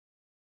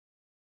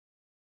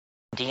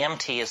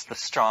DMT is the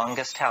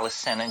strongest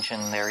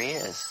hallucinogen there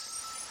is.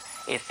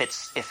 If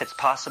it's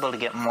possible to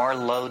get more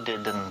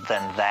loaded than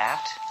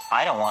that,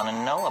 I don't want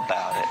to know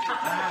about it.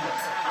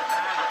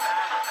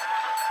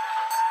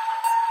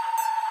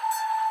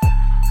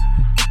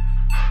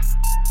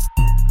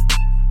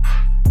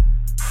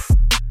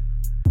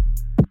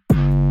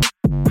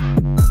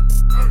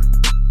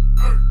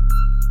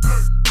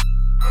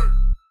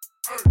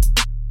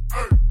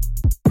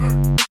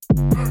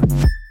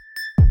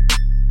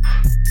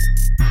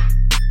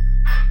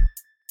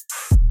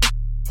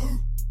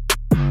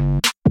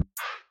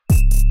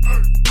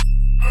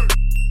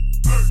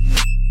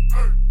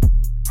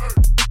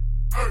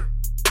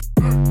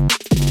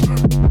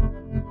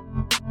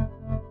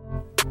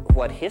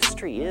 What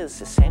history is,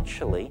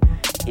 essentially,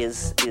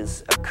 is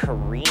a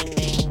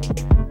careening,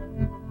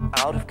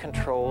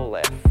 out-of-control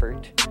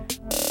effort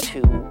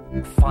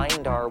to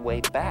find our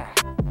way back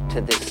to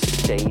this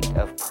state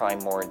of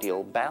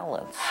primordial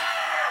balance.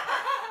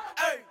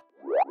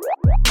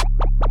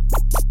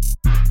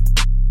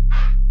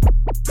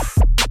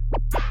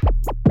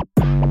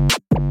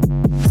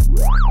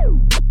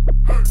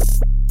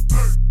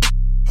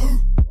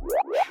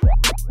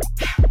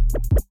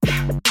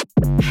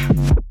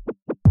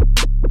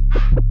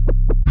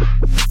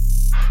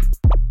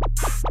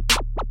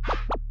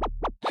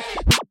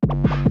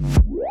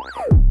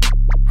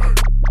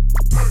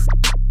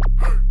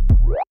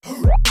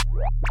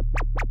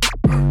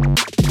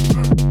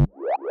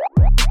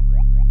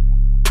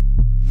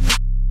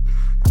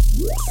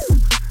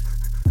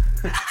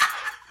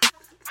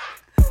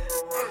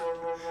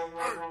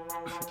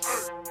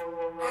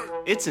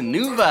 It's a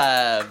new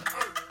vibe.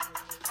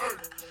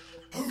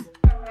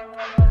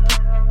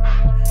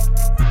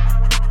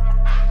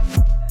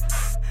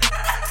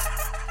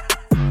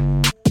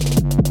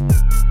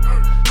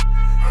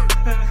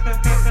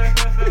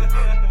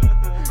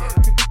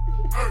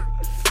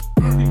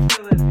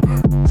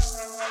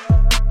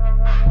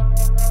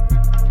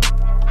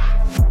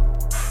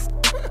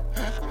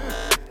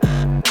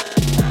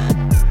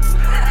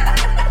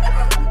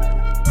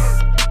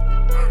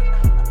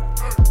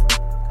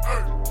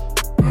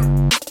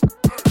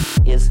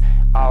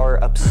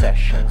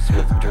 Obsessions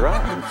with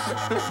drugs.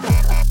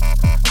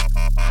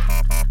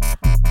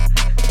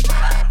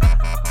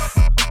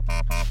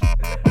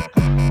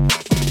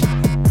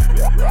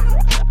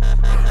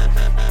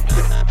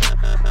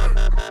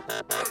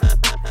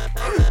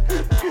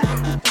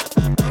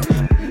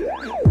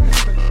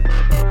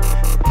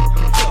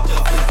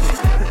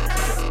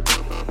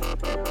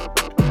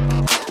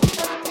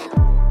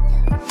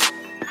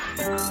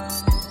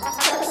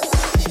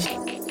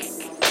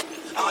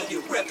 All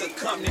you records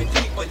coming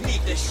deep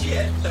beneath the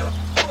shit.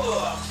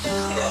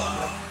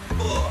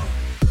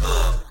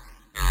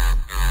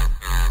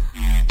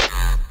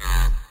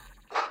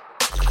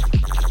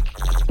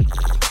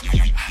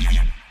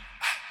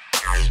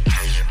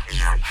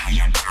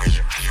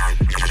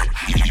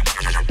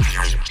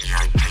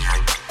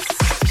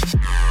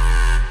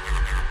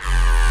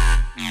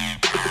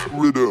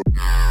 Rhythm.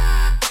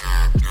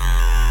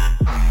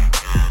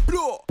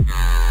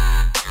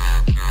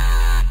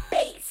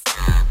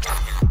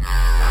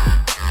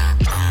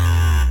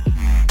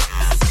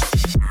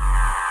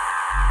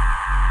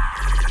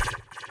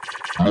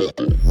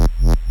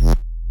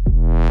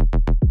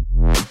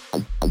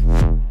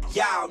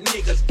 Y'all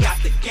niggas got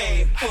the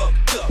game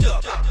fucked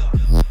up.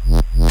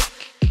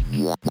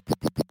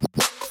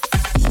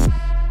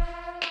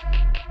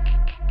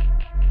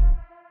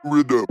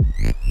 Rhythm.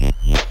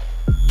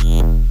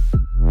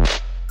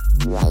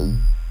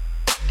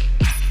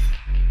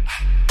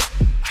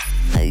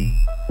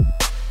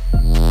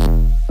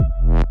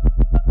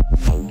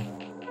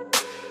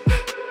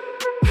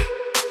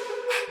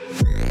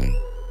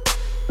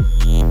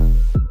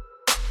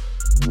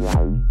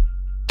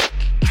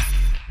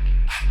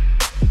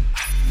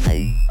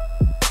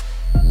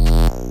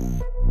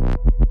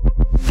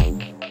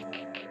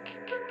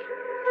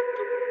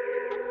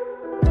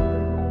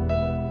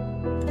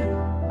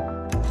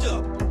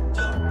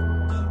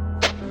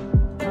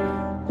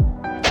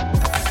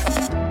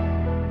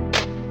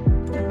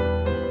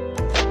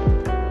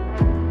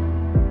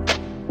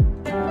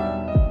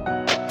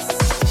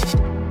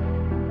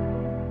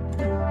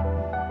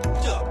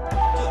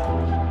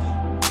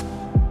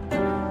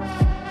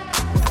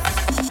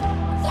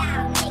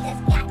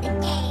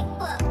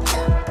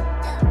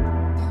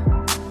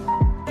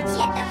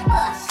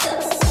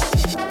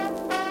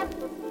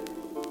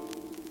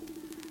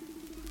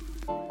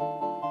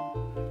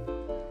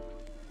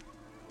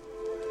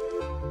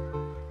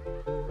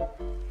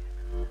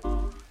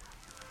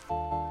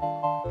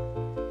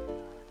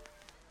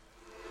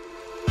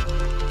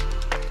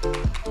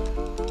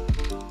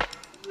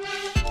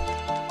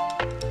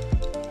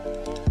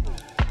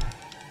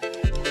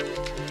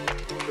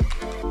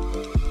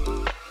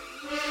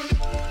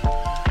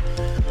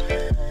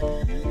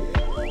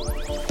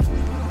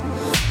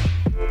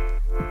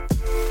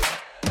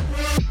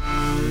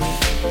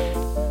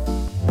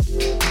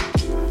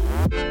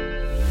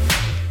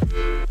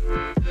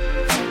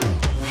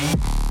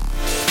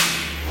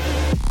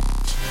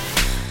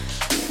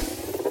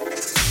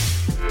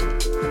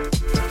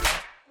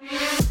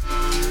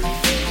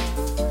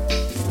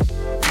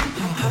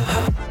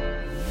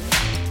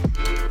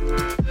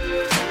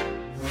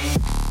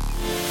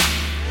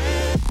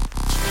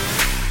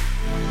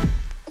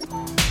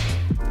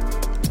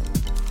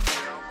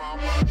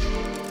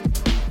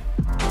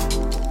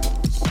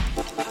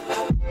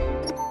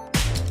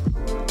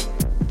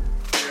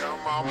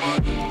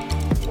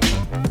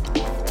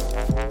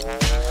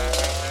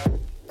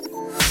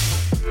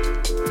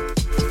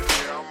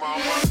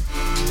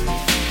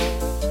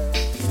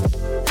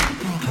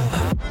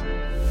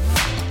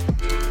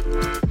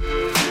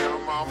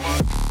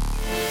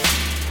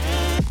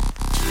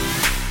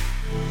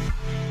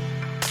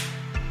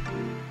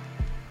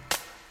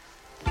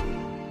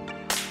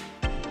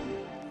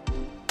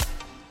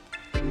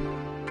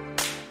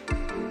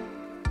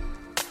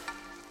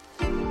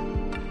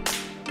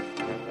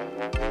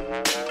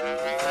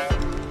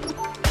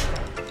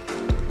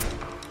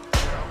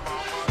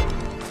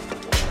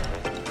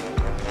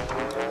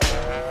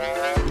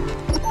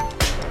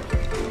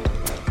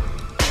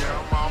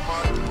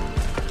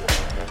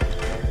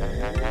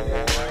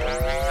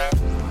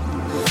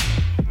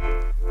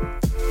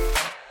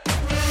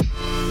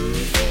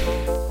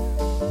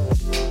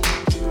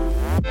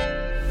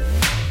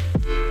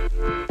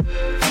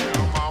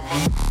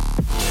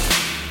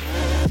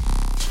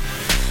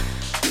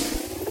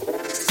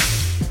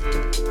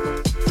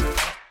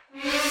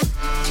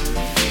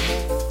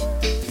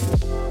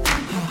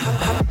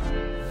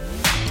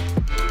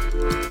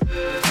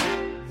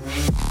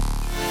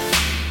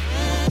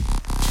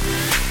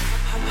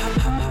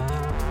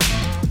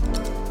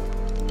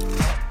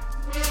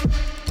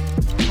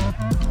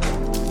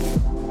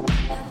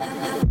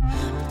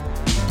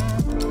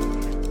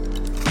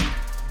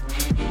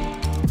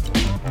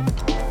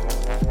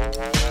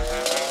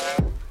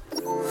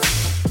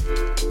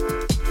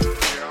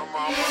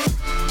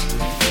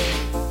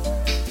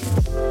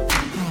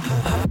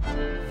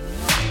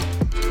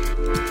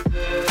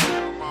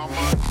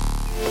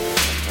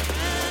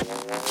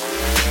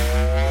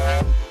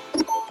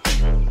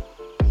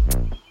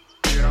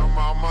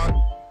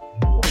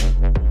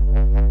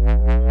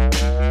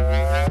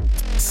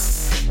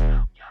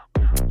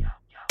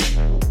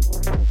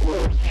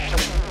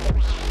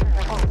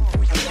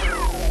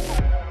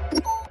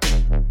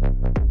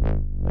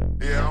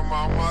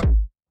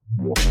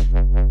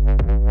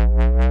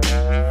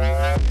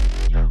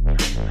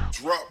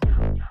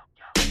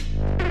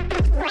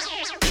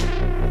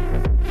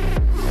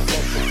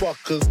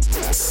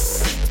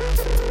 cause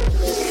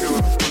you kill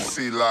the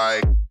pussy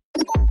like.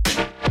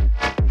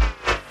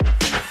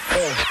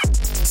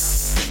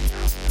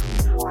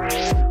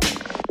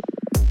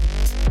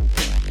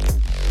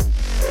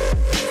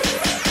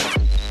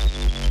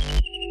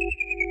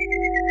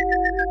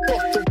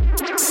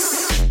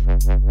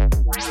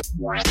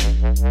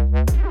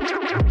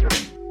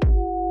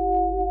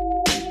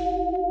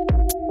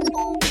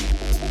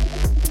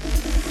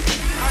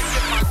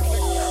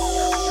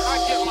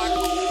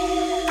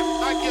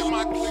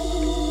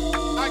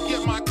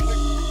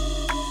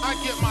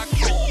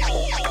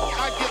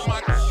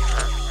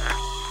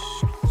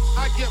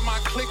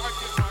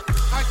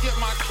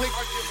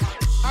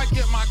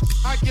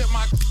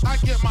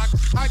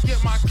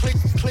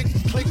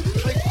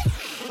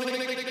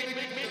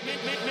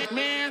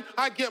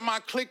 I get my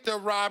click to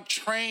rob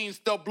trains.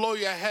 They'll blow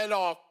your head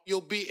off.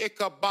 You'll be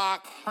Ichabod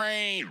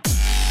Crane.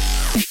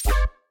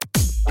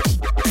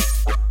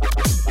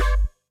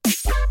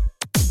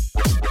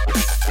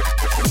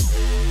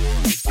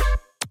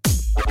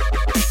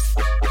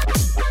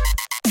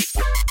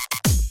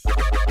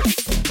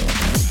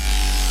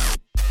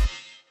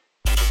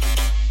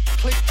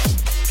 Click,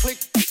 click,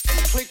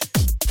 click, click,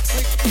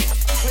 click,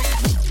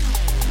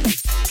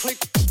 click,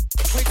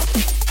 click,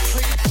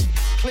 click,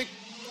 click,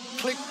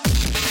 click.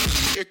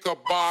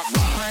 Ichabod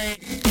Crane.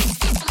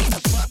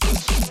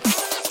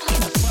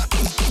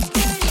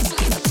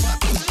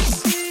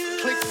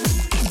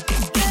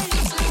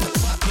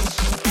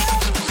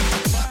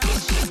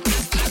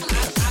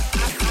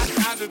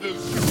 Out of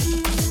this.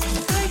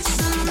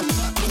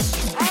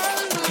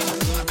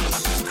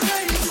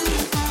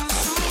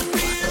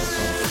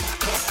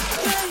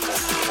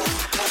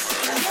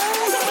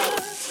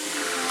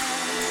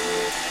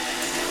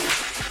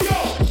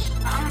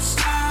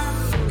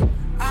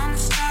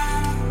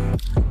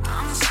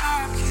 I'm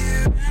stuck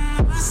here.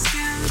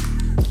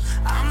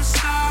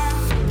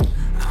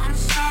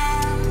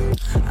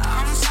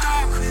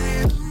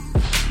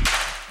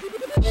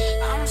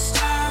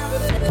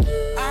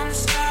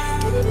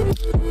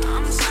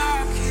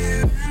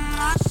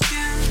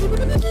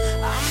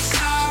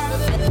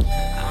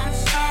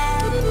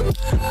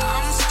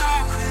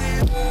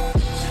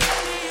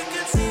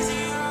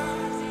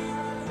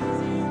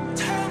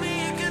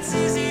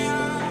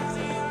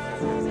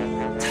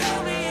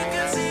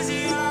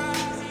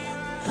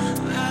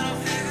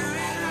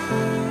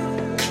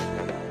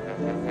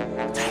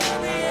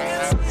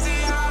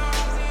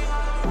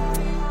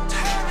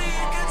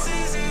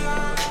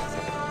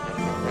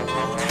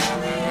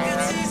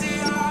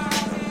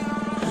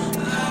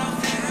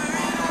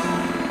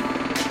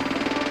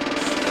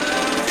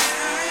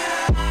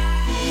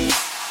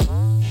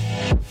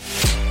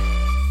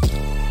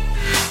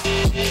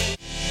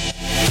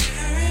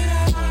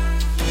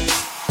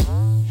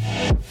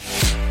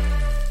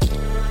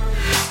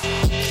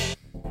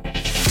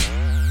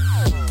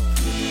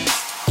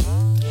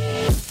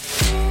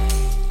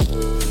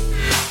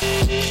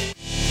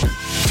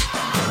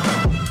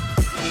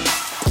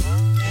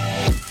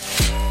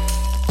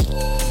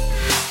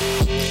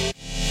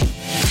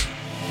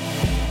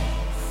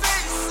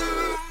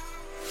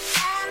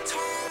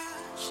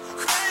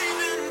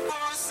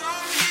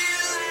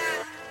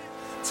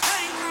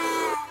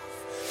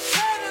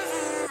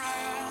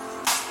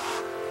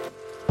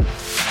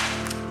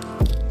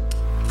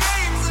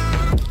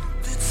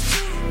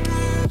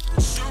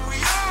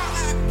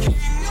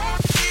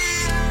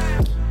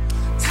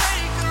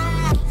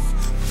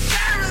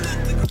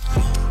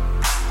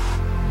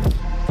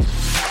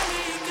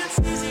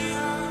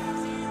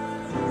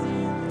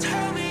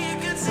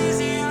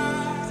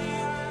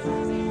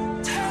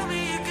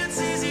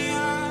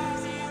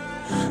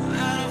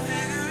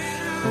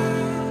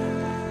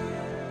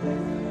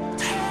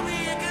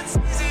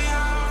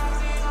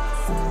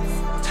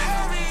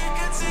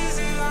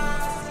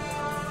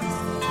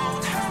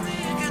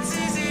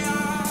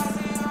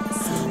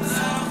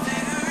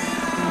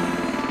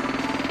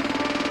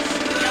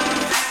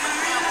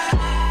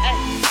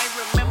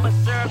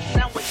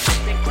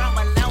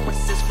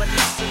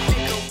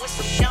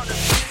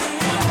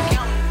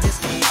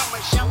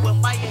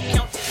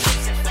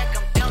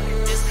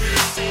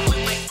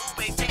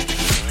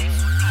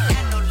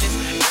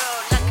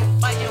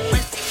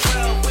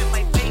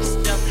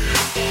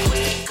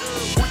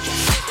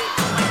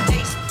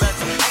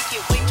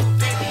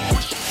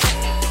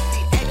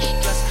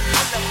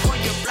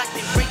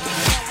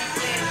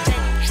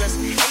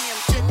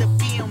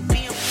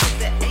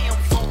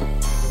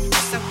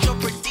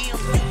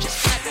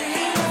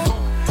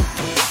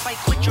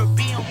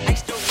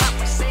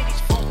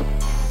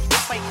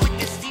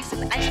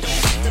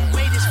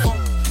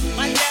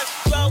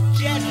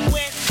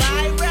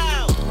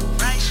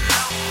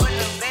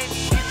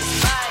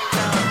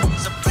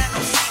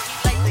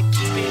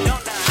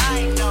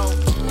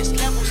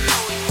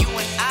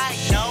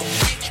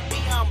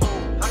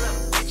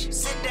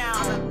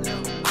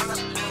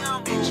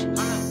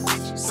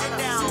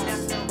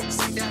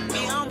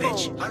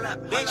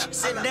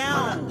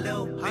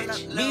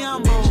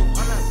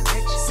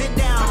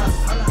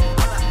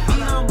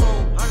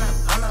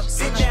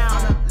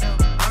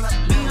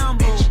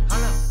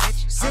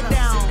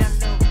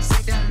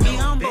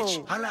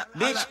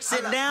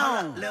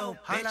 on.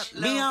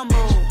 Be on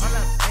move.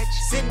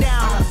 Sit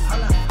down.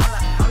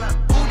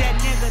 Who that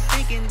nigga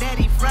thinking that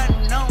he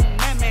frontin' on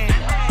that man?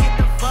 Get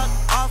the fuck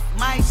off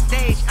my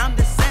stage, I'm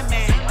the same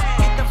man.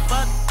 Get the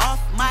fuck off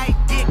my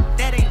dick,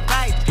 that ain't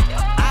right.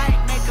 I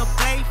make a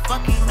play,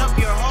 fucking up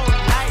your whole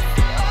life.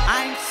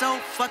 I'm so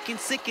fucking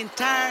sick and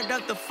tired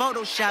of the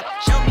Photoshop.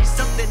 Show me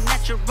something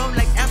natural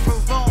like Afro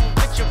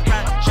with your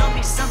pride. Show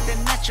me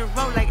something natural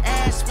like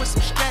ass with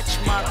some stretch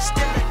marks.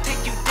 Still I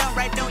take you down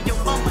right on your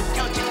mama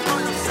couch and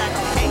on the side.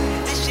 Hey,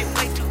 this shit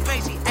way too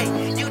crazy. Hey,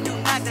 you do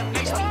not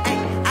amaze me. Hey,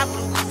 I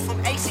blew cool from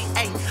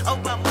ACA.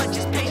 Obama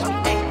just pays me.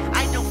 Hey,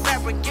 I don't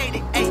fabricate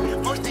it. Hey,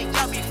 most of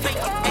y'all be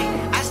faking. Hey,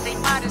 I stay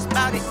modest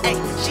about it. Hey,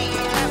 she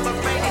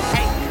elaborated.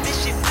 Hey, this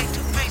shit way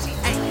too crazy.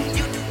 Hey,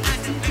 you do not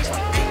amaze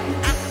me. Hey,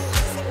 I blew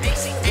cool from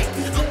ACA.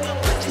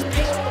 Obama just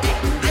pays me. Hey,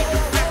 I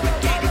don't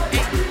fabricate it.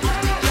 Hey, most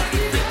of y'all be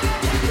faking.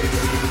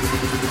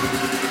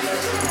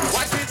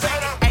 Watch me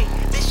turn up. Hey,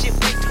 this shit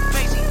way too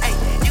crazy. Hey,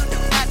 you do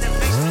not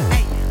amaze me.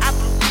 Hey, I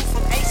blew cool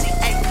from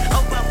ACA.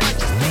 Obama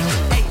just pays me.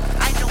 Hey,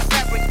 I don't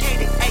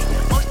fabricate it. Hey,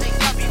 most of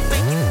y'all be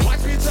faking.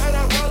 Watch me turn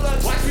up, roller.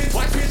 Watch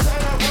me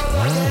turn up,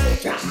 roller.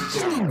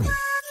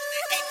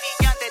 Ain't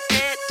beyond that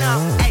dead talk.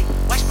 Hey,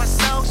 watch my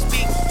soul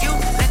speak. You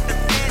let the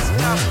feds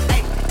talk.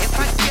 Hey, if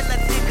I kill a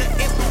nigga,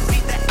 it won't be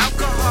the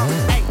alcohol.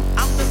 Hey,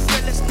 I'm the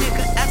realest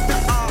nigga after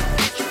all.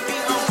 Bitch, be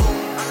humble.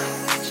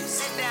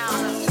 Sit down.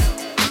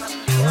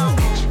 Be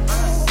humble.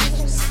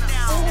 Sit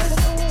down.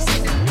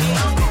 Be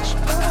humble.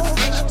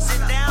 Bitch, sit down. Be humble.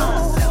 Sit down.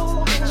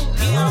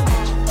 Be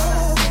humble.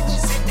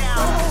 Sit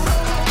down.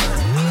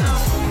 Be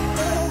humble.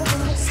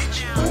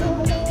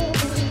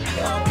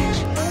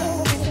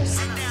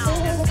 Sit down.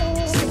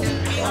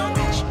 Be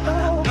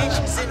humble. Bitch,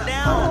 sit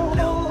down.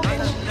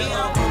 Be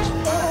humble.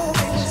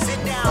 Sit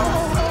down.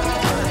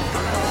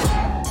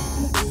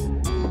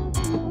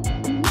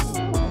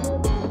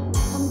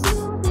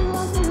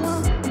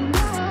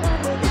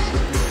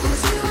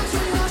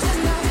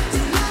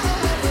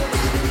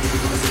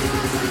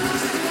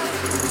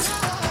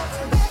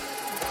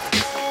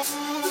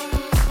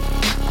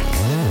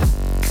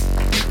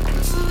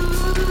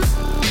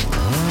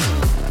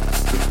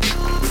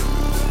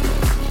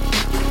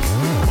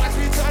 Watch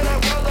me turn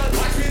up, roller.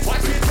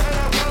 Watch me turn up, roller. Watch me turn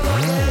up, roller. Watch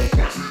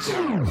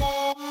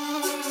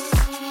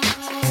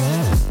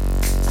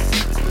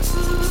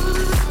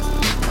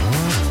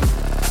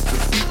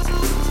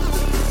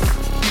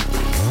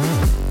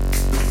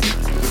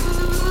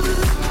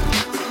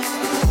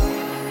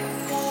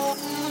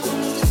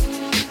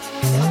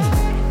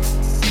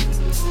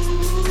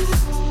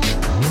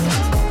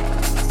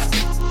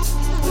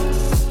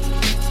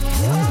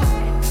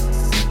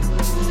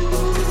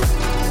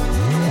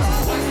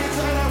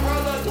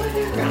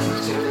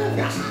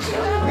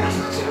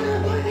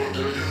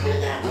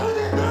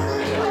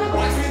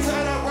me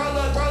turn up,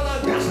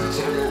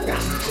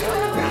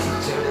 roller.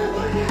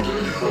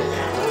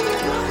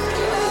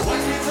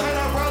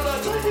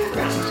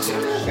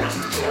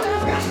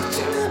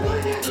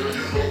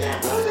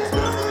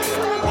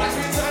 Watch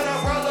me turn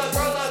up,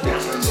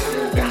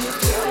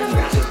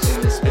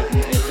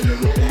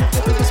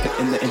 roller. Spit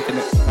in the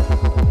infinite.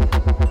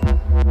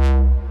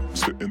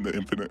 Spit in the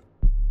infinite.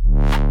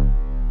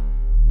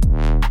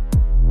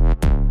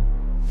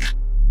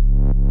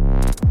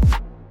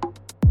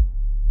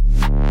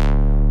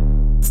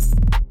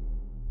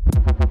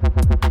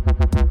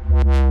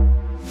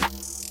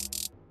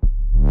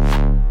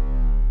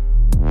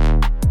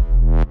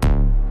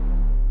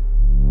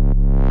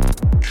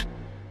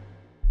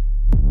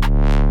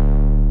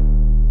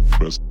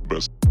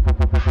 Best.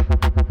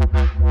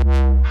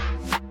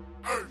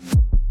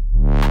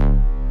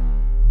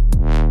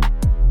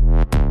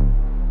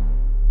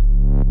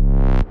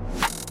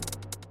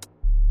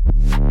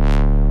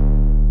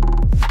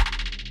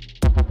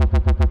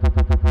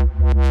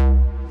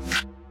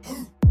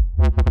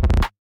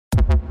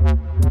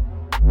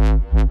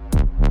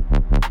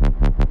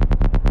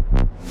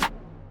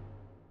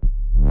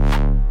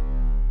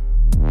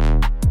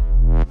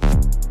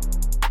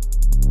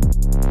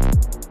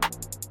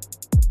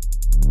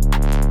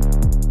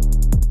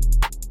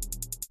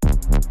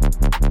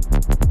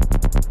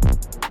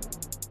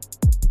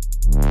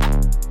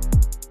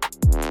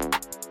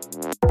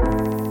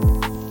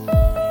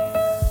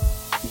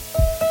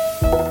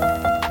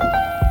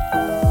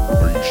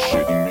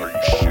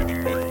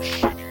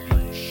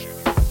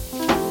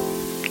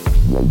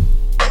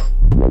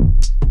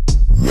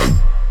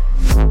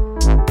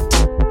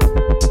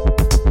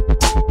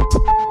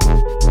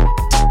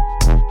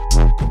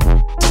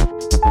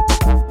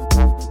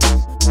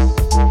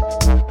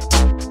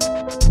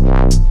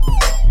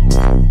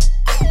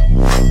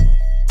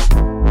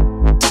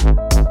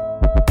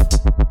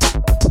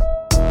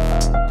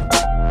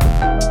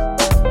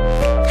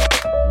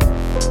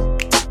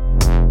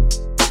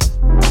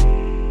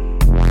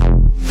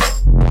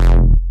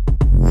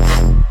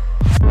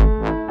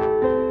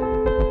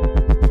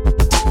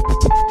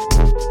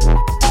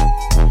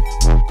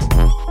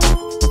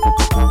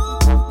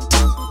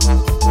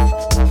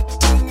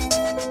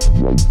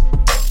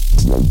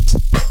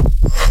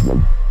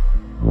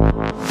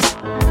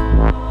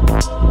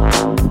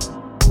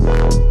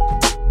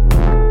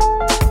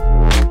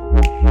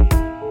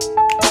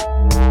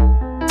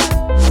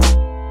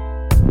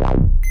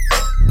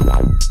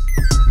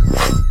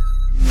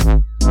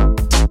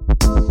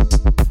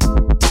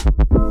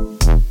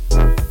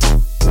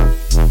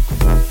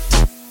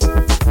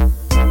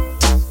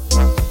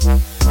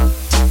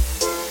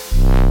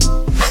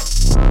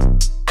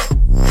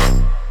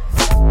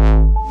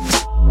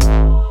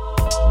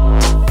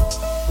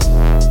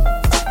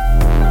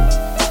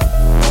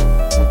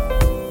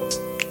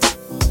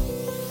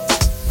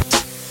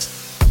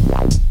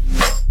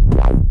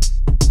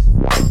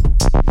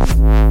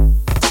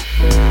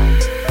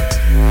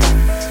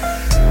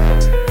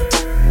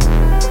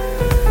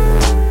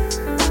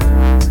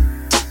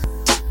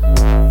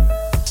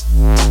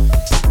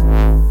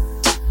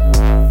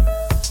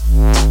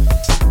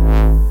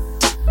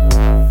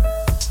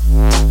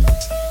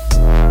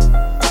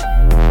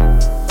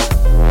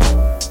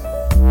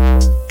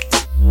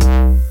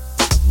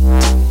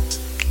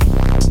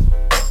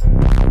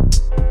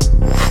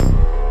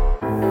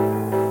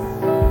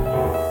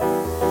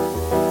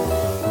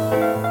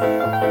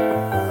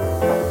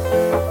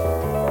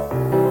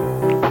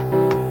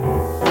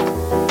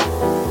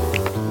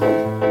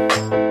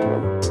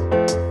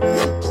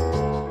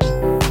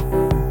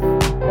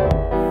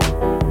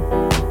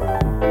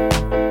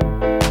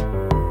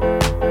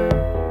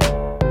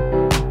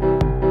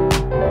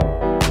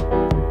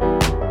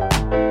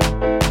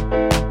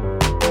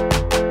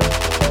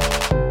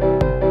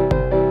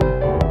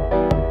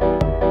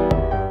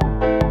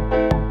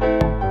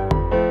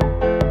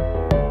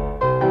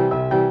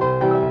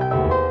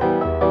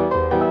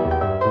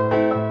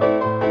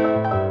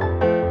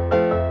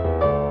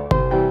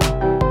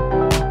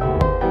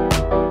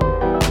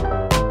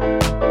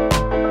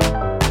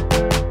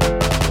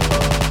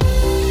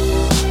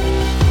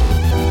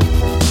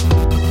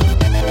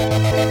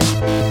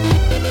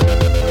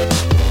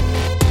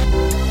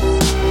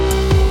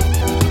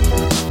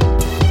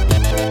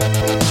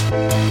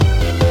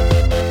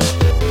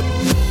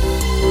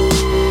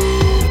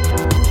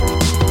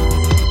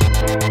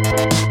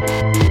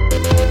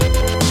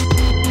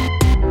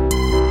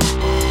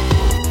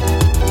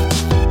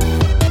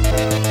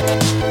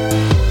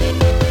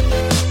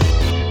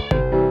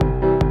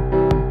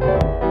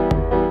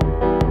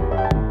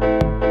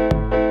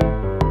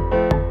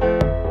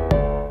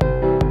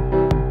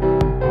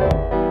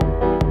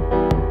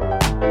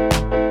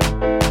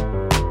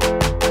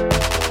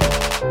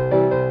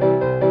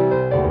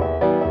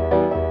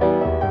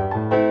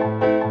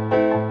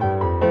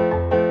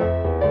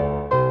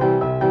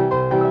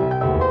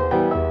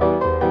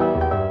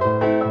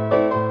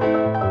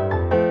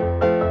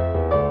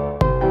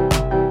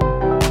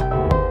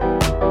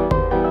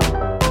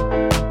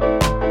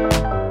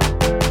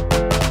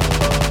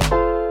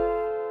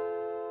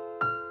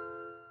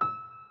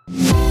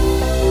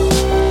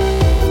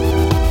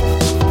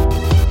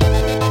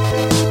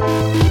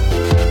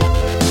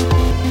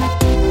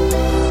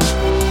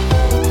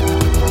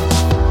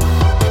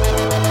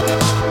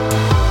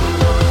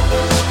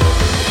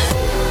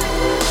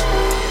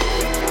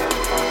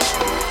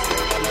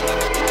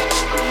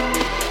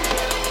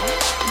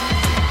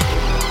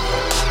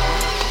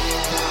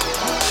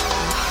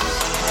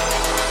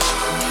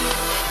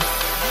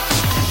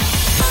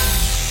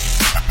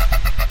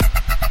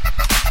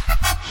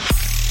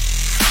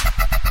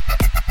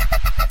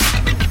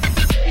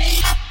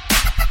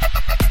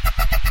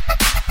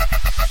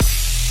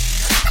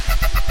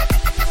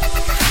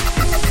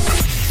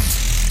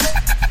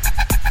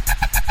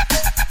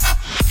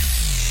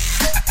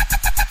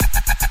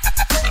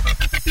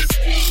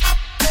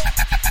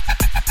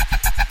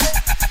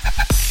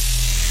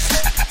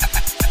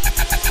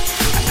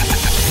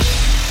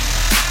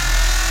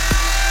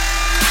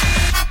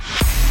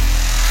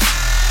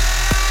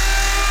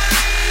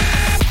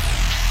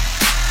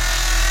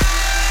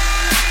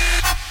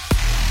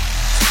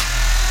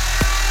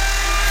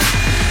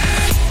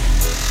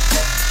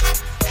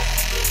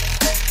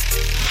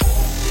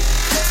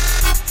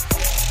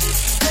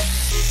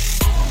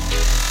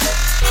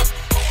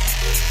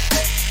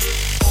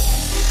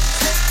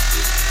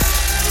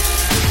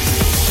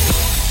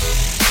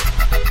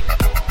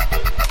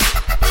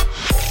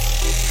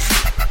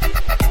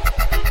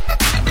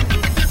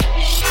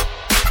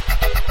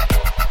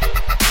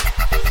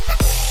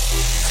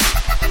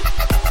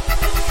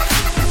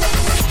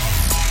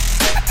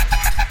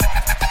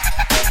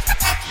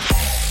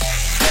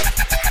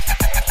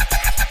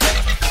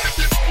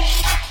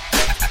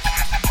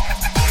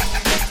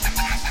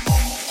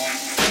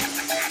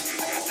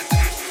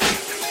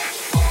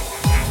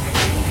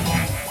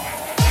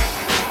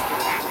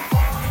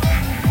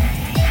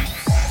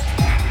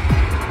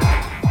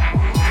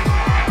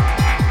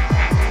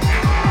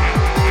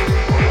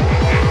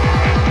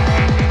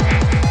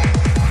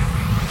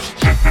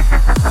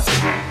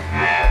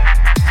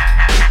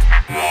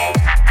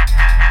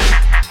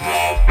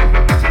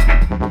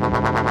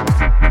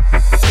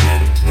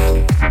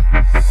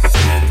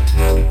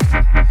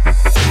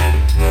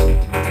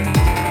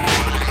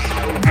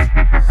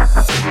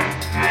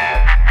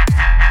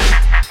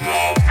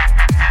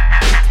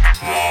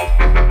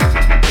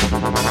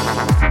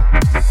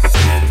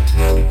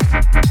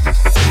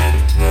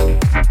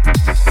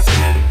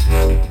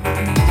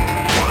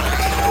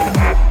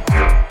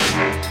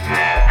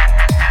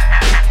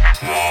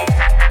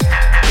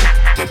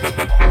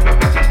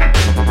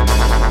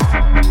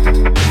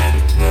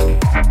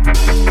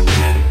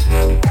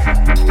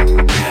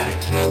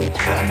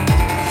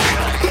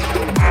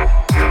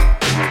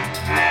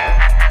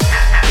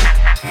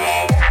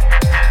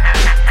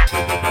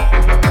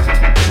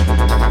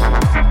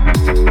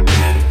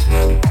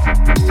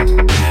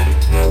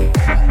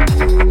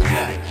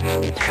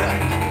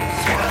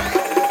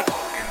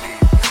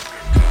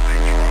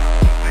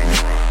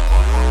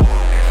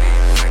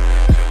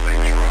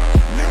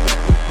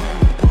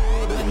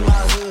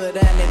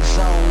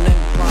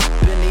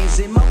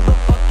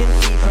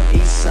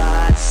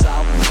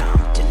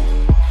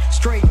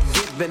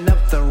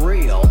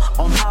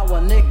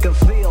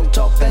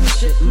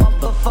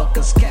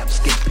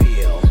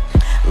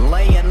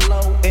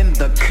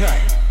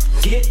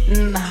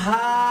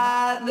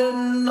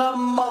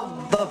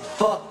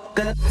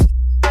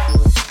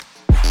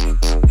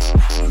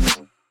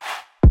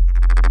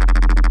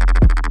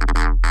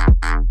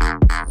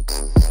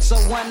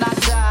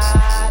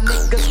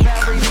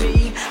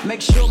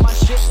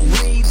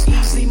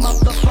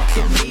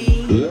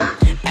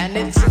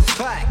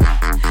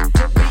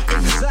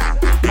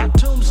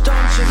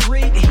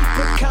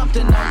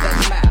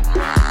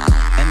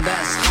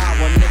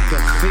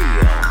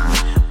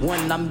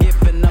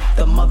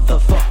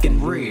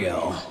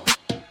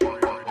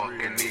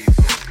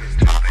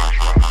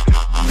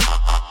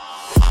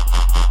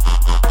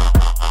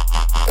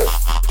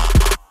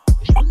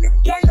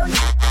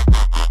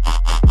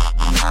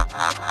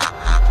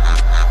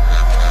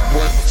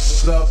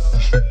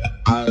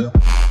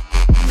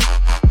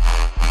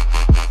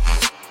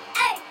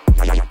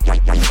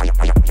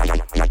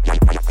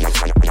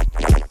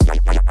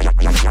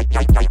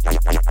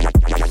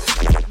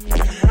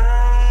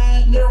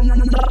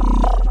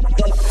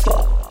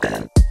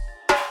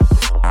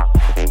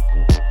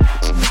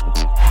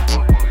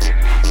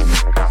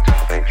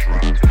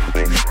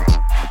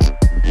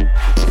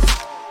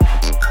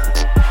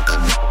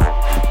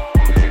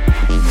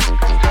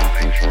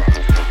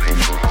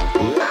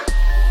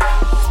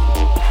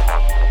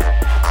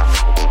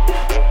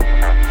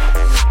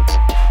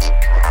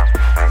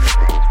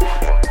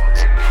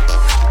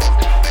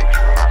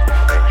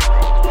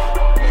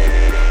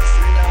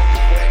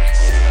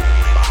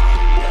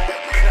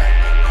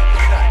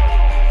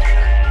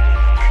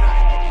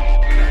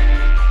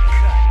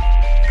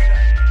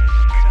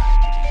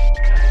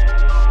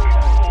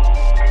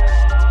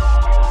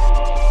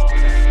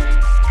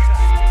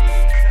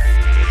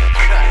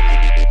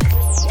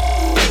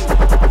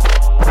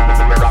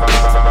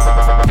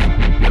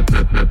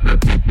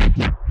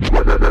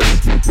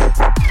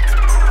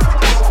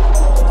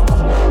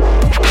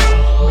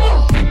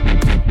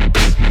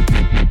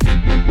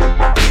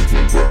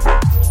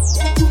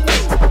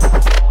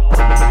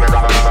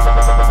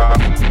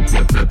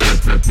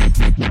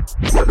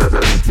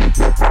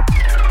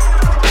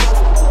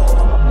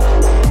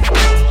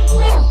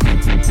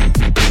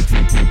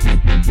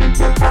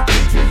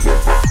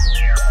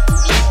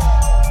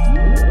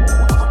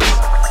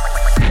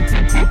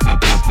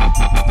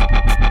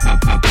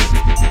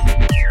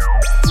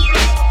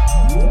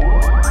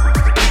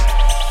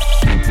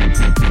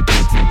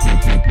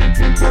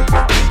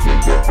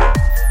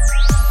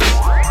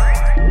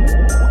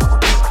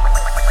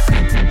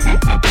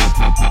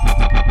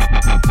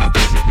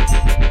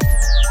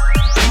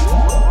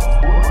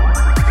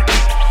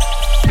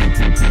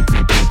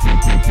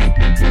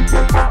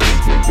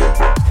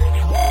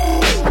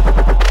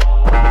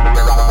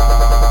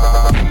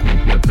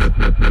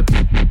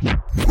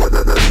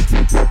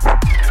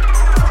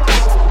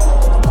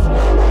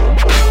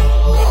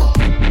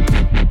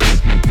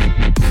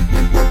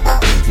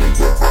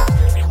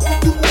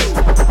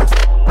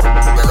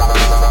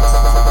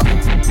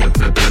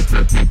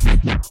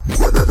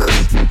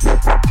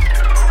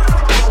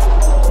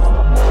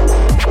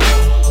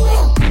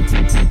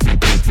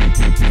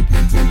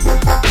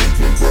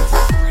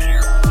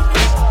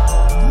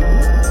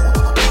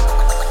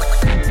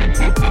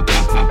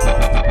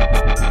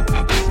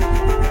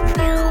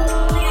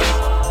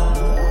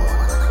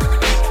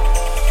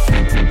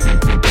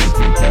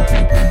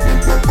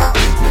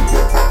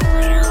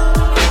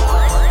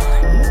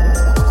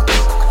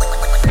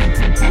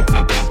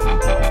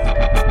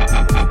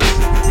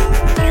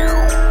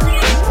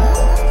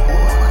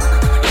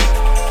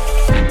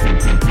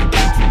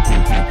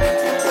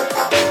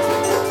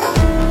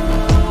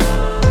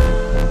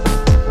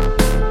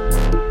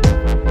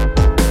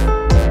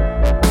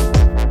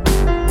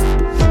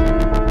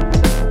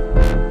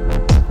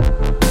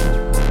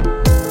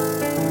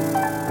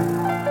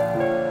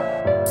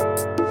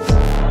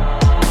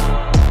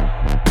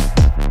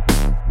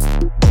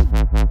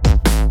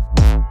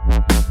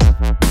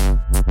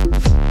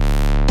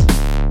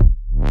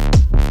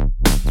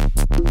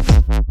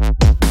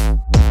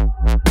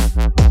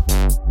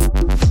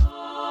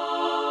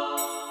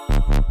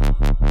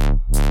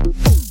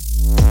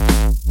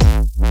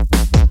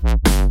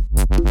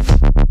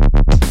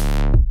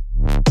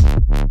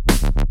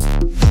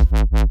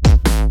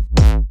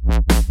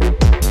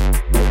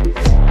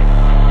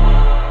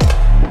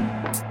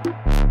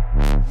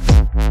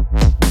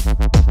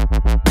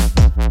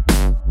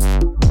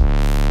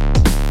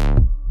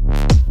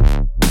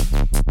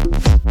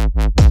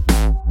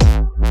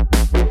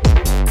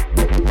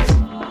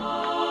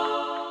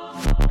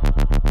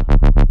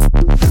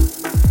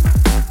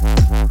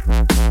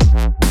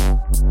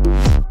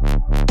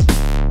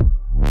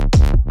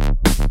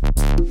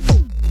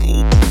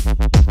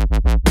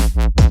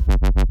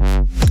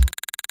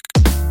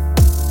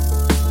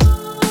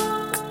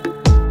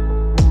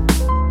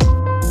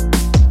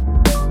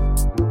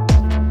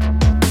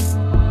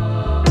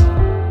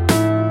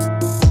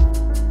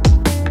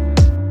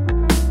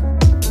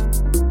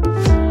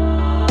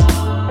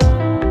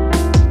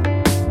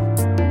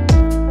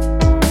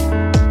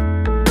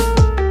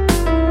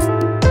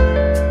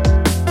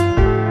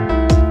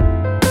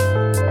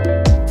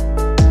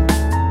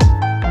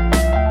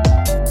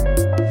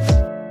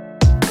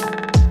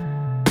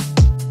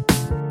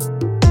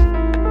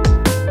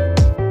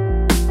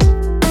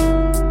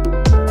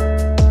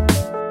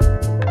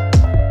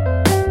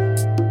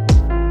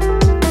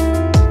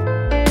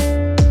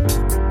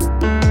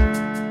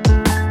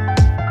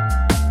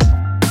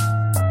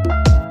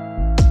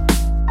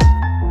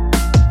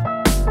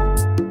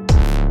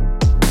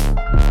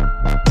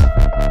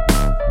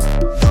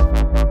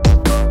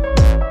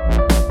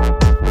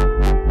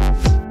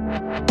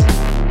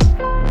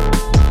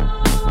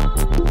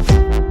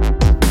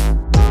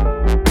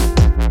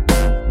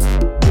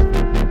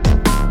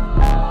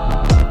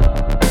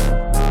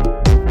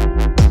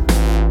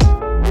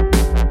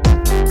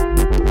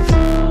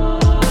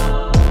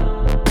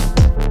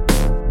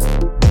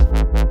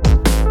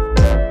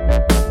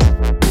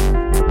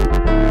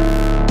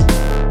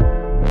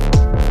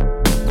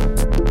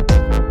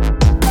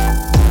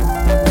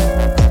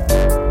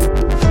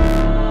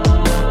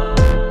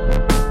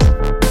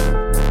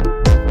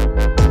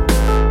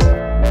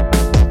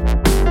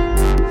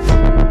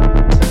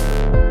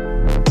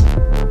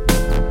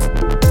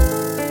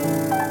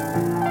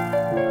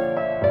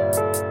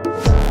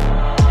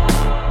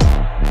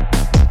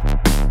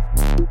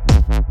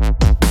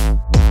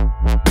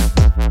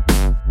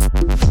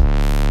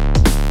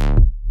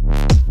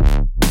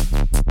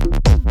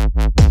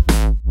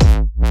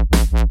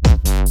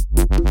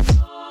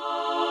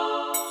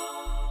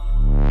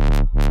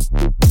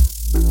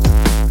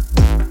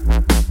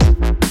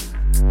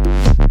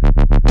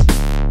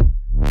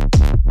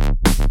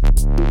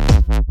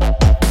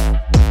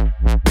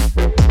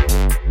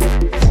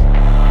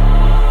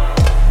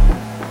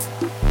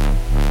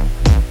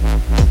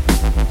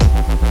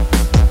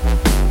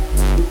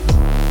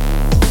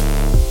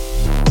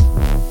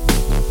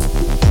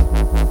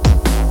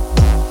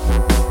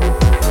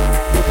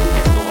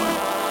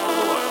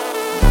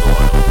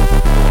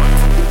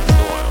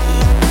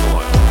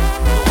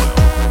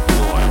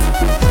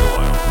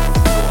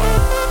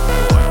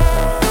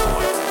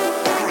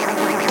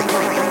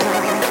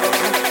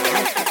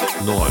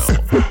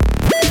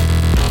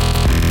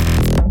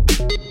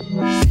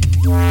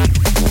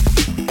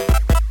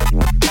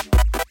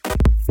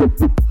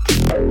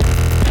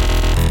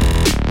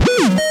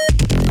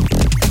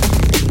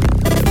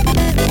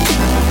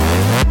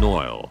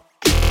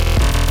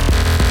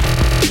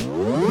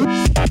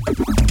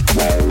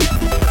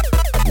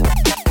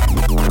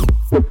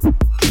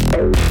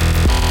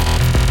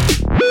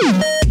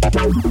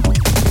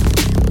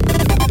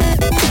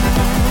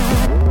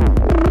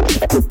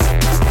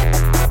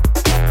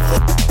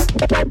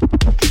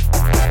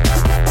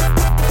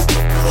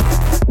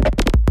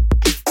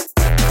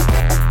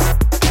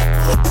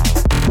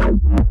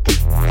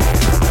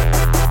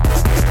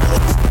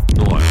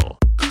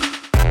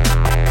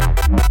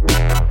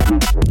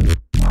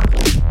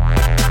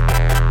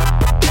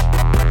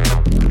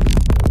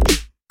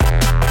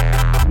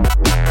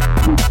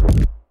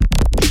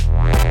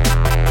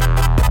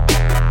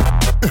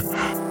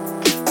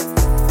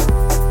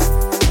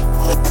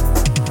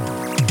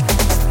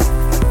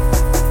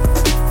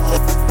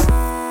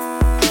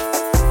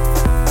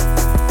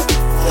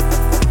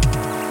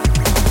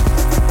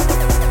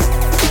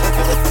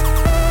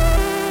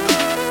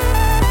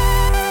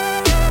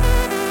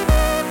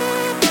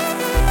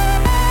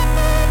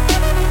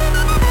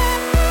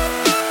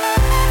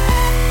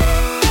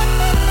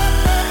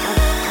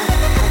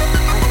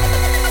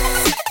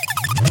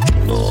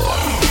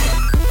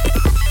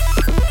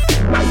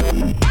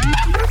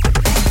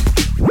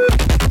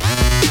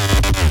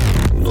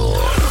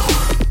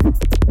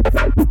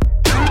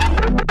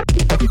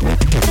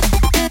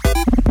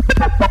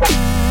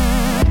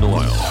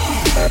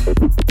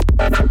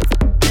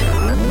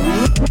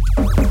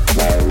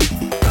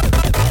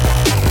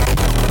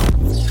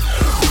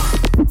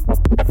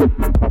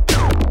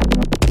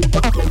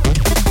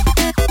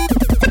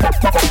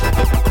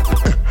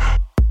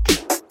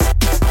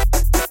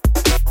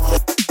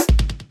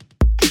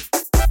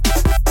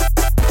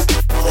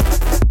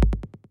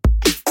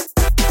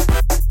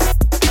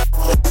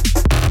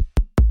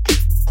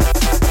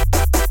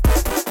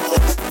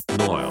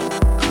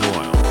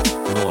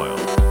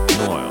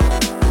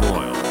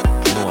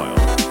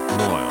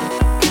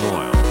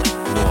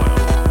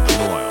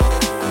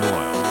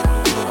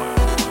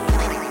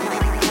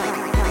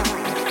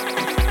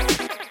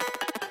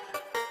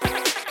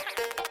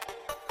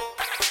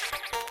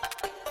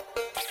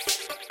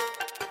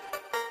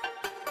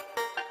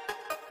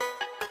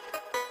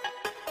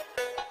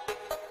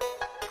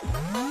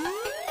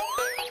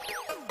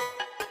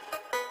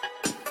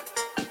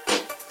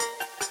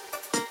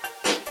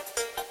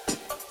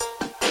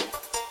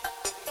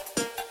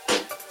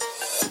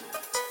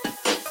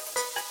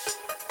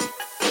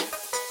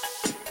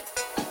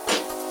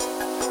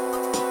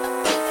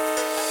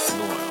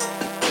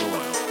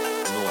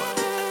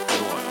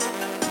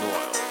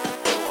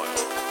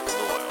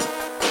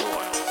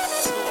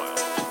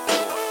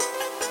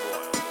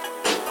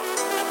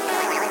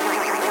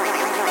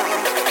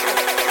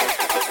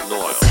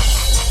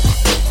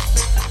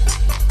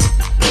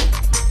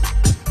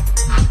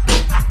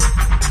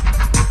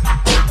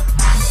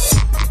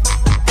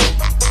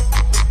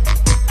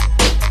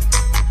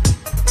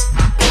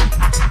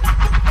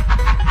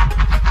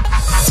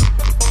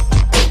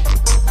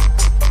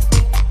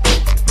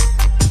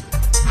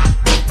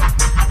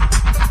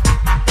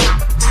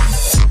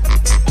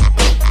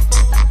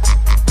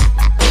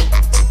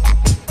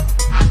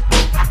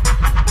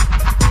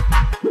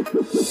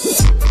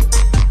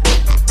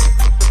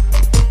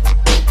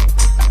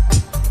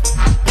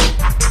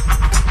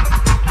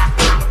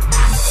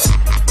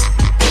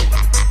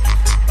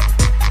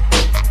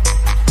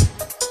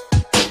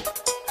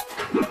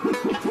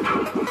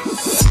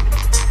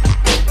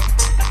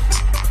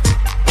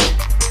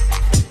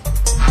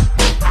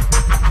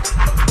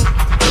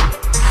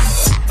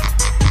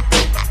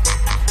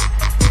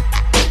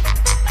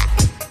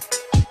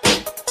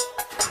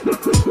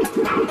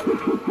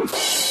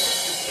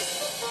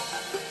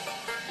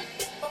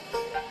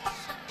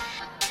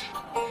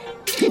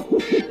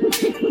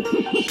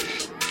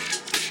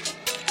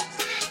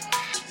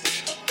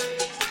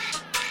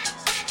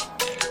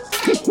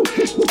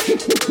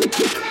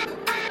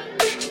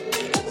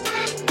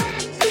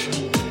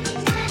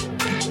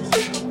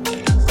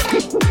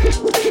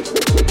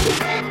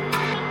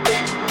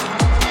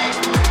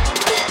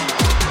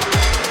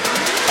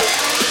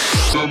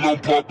 Then I'm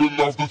popping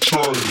off the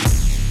chain.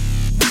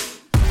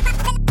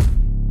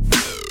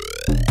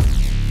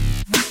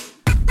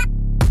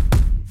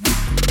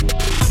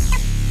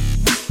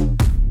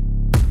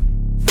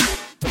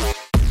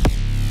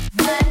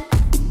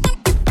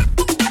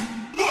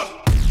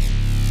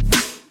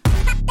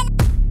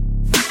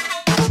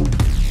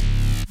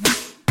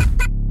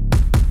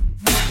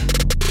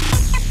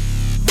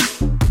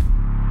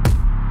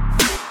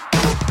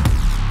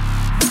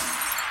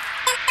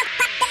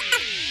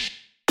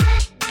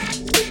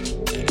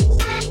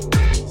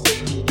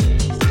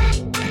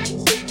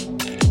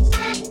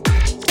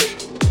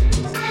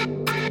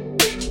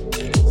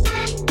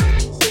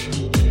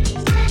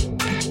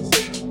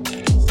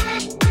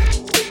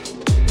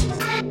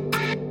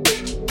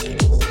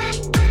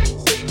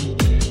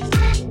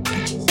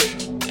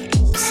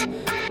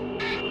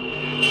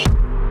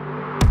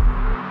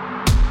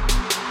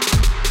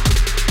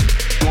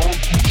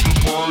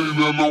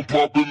 And I'm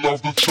popping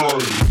off the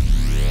chain.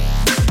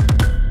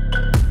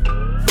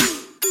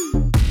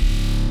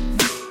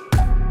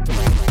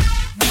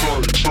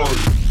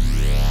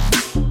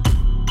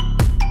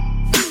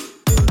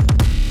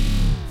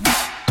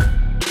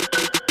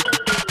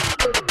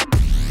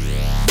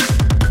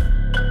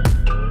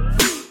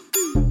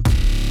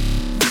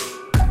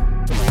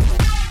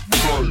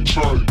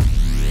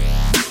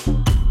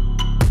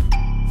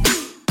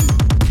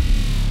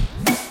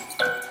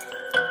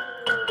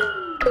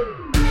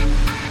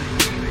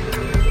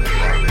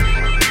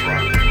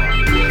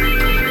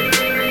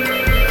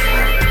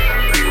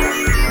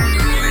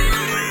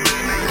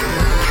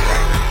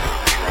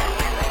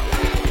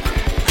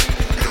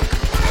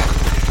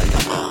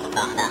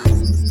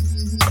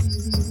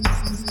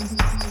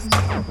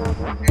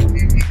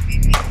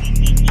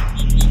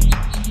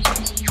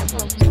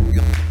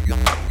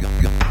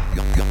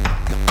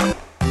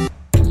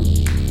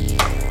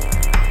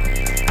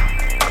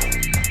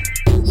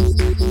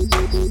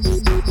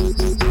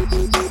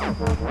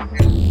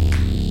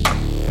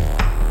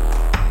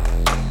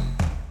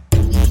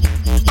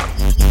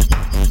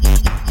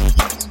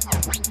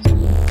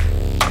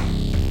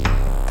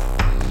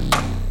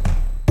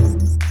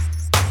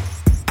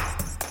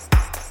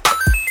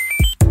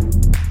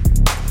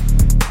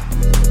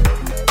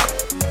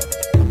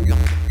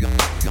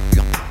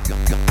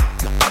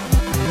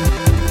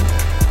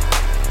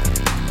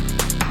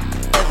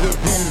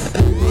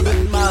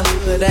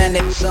 And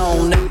it's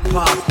on and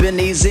poppin'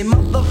 easy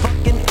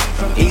motherfucking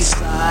from East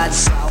Side,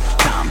 South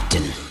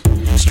Compton.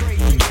 Straight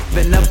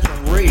giving up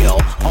the real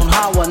on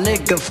how a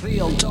nigga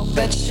feel. Talk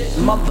that shit,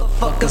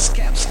 motherfuckers,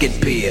 caps get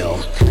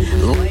peeled.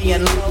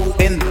 Laying low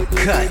in the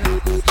cut,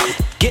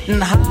 getting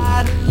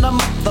high in the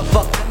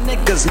motherfucker.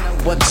 Niggas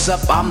know what's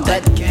up, I'm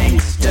that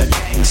gangster.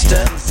 Is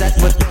that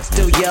what they're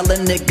still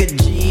yelling? Nigga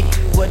G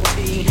to a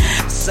T,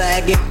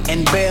 sagging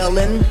and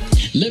bailing.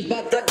 Live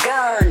by the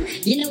gun. burn.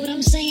 You know what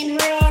I'm saying, real?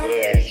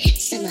 Yeah.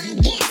 So I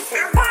guess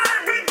I'll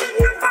die by that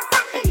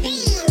motherfucker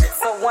beat.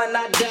 So when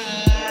I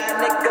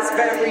die, niggas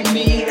bury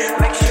me.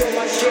 Make sure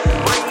my shit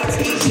breathes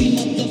easy.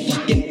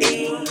 Motherfucking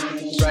E.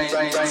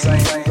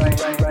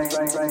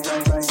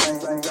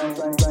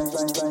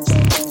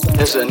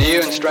 This is a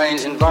new and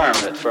strange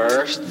environment at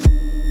first.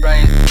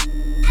 Strange.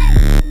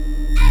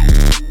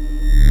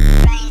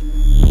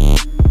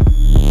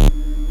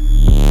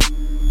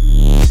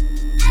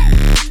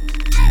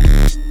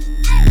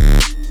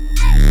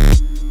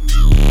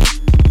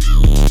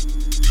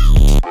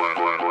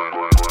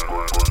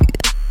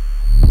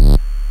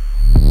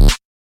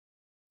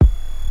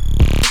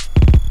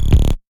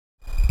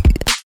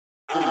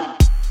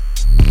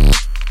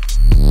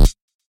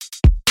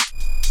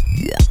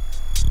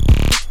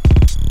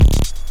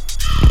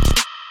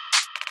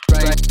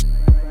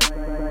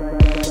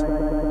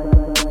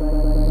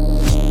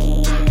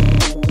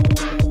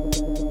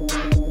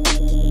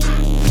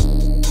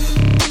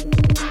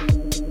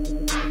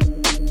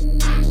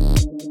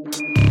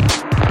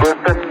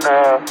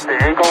 The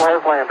Eagle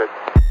has landed.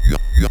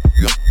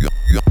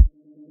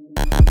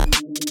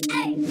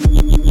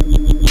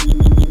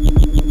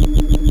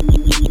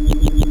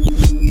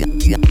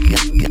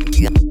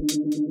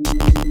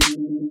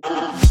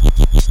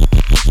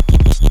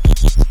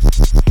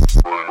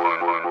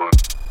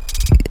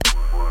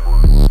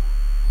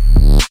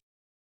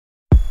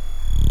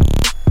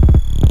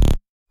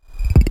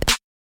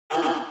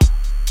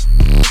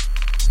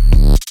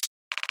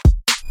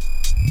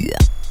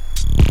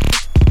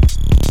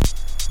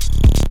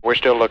 We're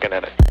still looking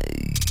at it.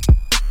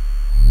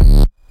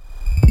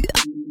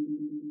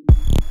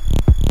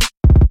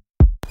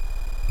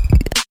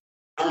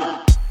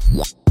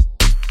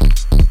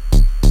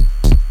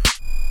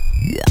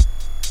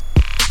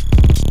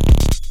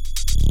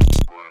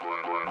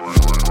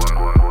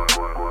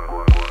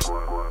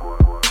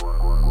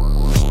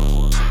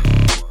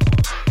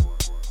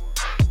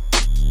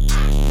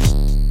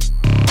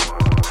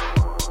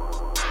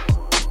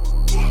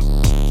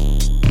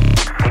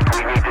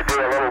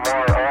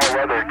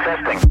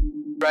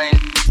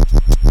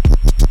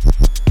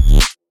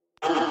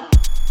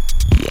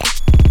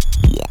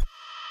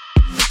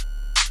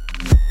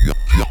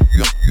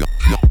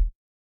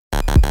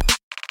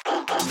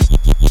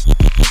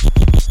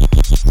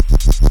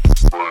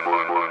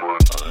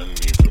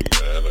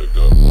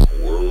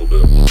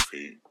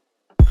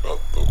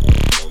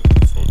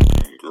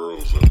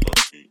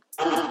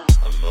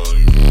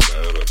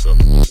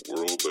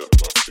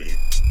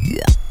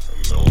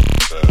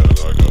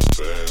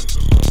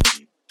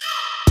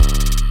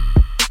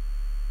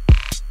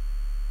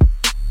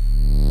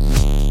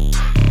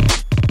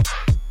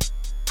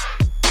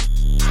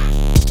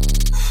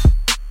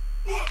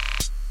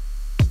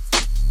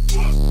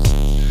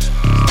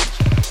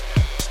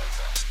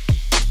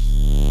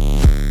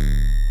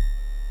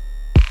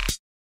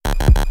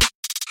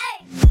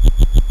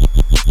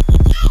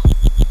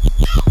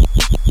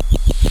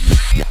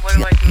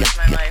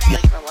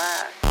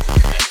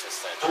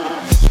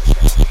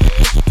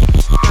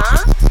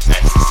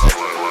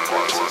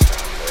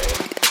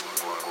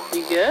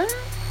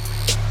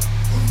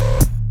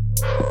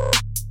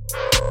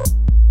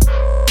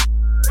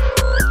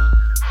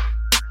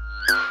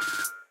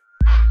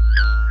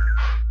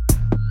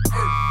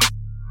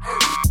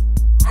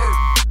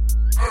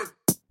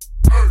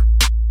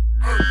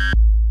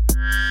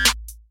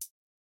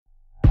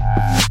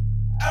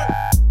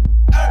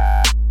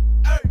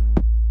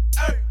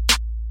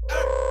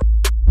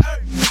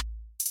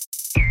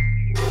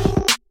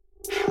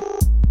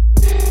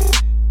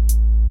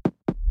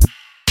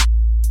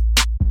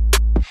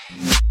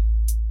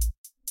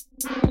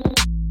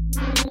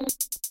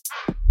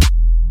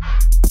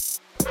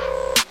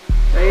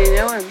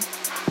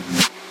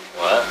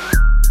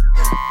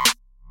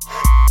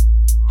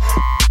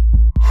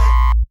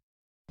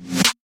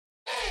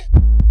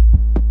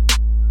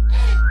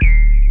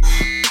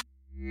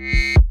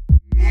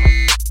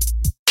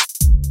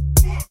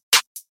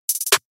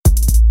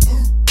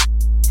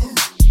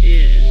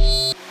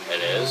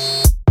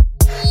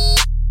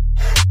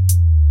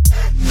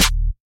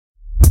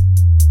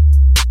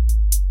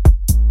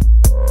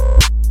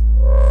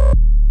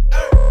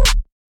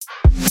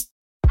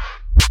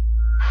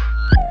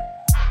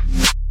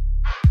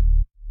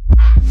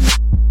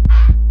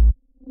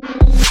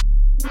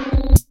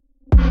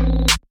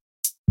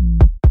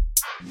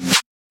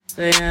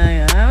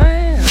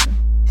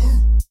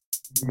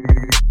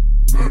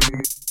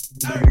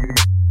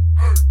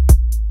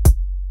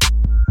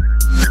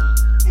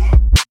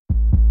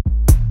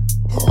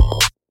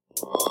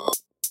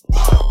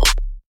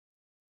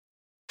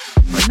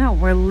 No,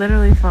 we're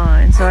literally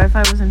fine. Sorry if I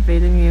was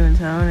invading you and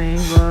Tony,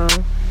 whoa.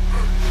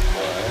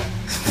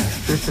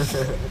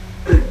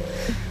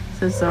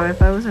 So sorry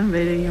if I was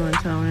invading you and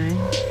Tony.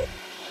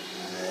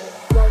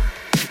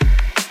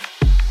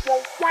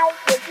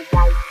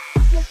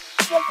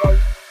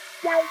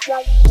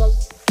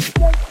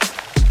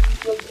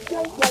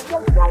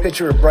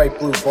 Picture a bright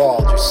blue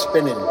ball just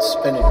spinning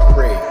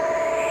free.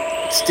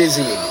 It's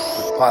dizzying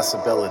with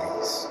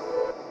possibilities.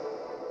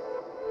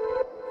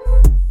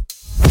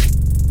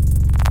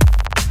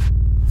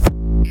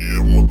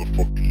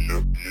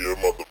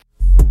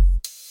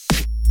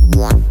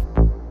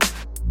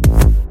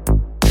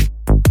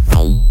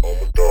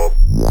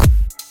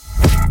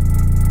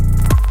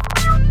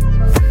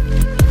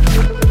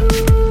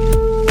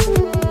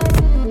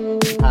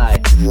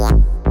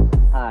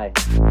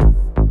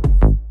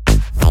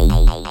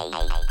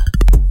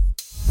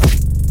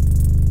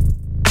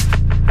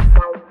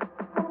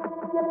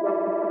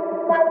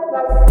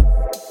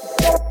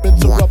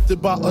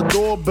 Interrupted by a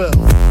doorbell.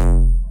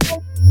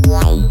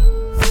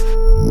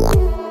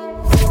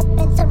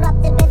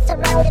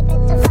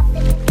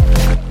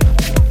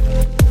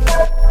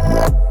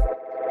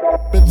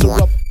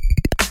 Interrupt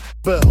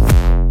bell.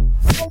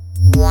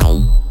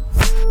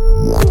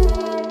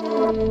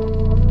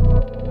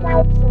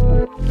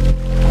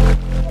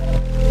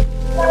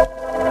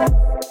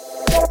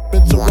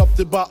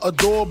 Interrupted by a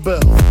doorbell.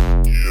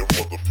 Yeah,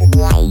 motherfucker.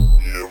 Yeah,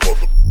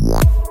 motherfucker.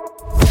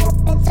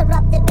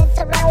 Interrupted.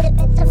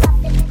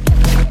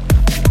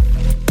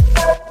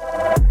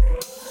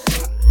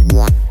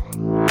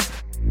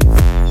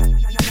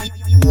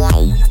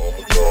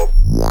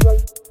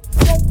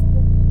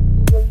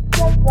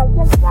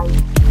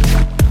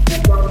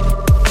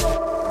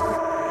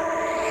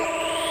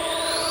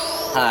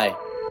 Hi,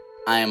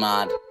 I am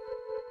odd.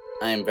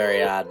 I am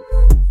very odd.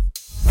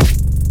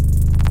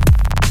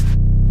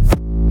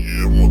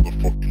 Yeah,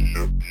 motherfucker.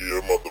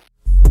 Yeah, motherfucker.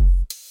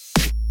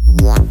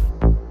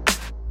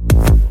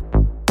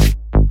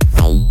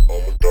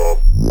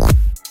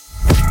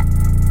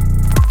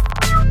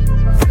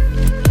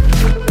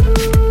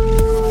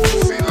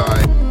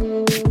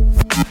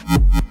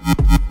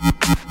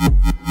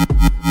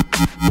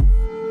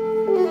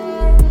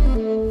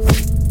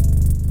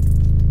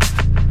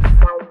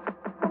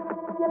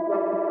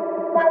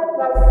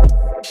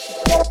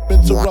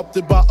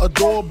 Interrupted by a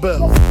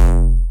doorbell.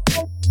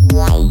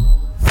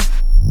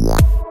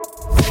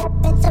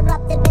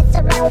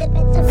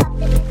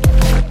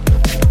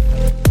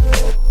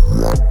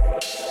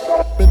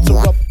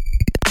 Interrupted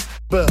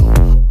bell.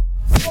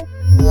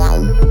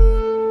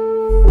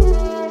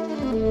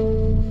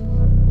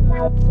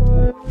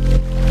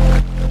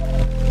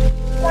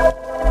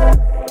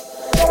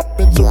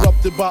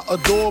 Interrupted by a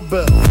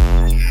doorbell.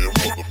 Yeah,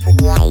 motherfucker.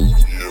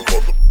 Yeah,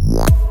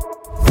 motherfucker.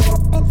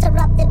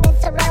 Interrupted.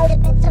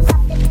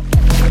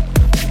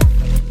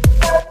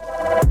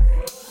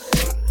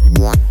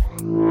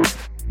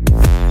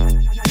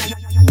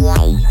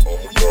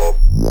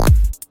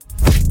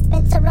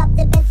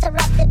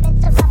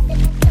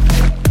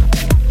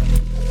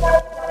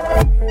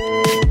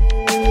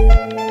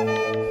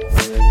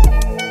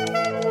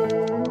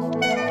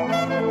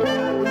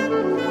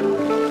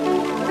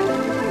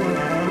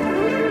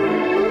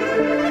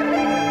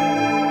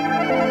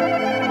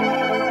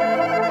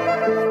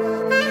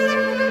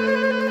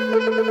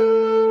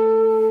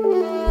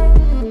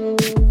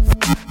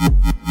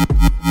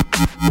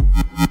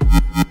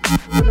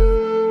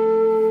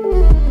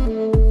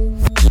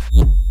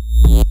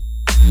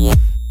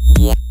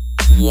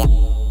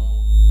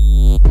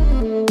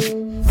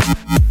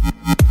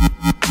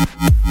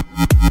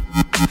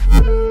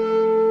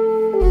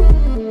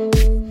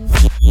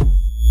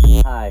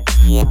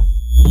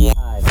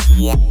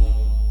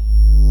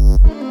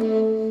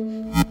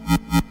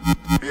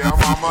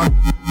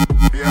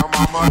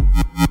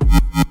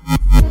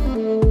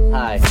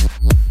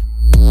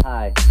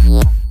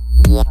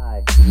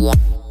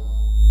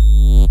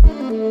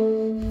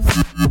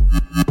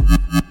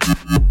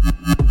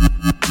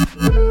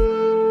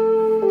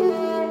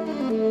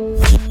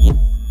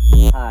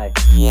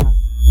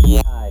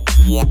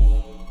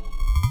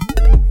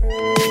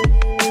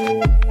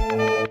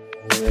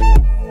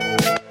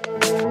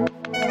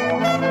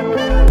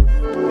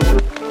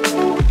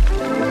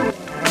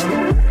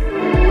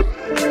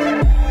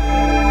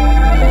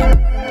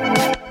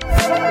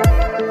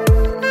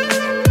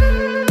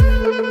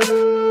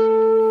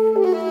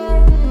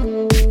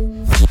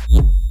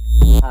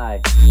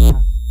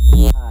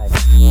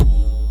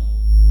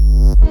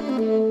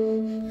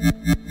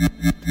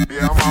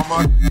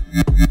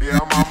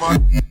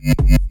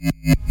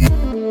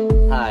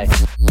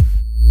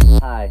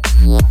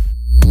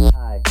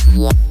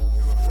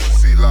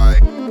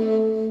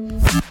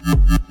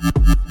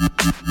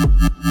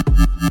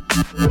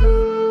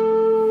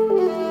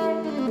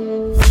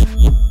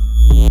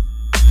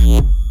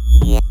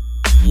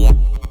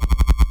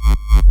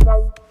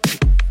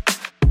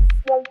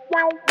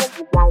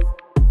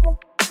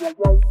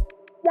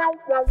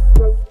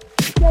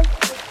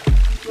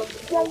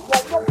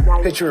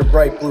 Picture a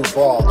bright blue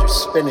ball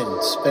just spinning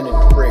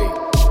free.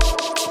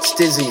 It's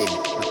dizzying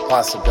with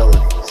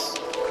possibilities.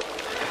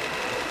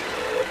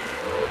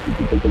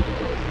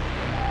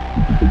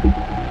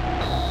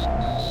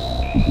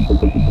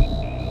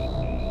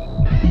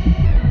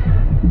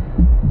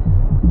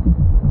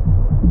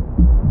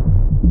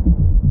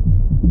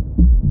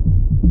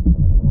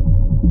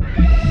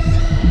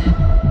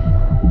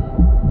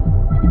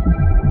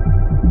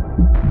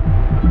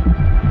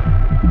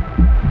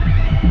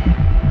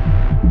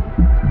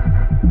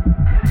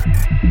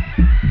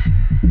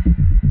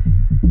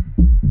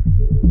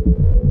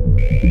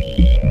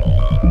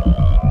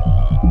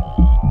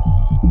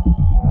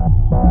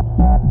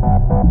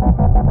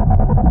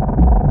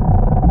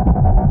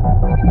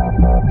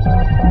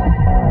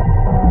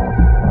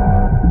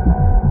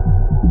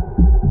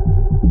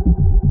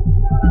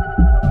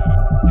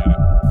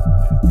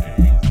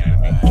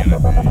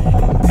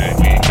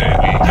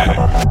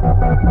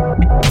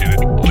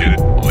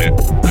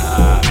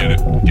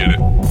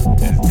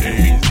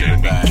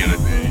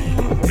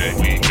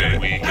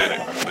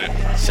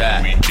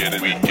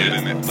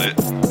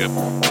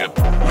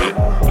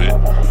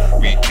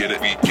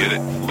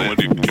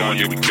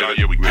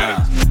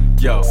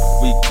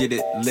 get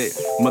it lit.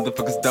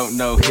 Motherfuckers don't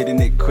know, hitting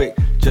it quick.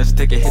 Just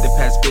take a hit and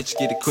pass, bitch,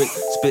 get it quick.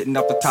 Spitting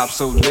off the top,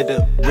 so lit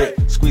up, rip.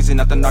 Squeezing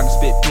out the noggin,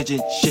 spit pigeon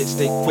shit.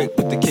 Stay quick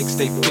with the kick,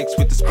 stay fixed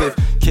with the spliff.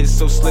 Kids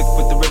so slick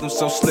with the rhythm,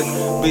 so slick.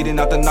 Bleeding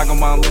out the noggin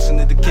while I'm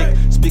listening to the kick.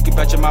 Speak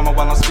about your mama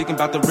while I'm speaking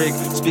about the rig.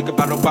 Speak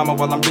about Obama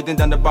while I'm breathing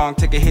down the bong.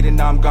 Take a hit and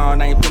now I'm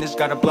gone. I ain't finished,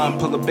 got a blunt.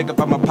 Pull a big up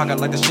out my pocket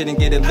like the shit and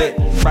get it lit.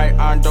 Right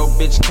arm dope,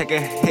 bitch, take a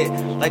hit.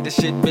 Like the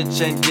shit,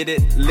 bitch, and get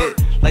it lit.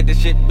 Like the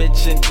shit,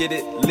 bitch, and get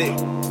it lit.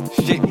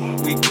 Shit,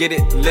 we get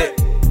it lit.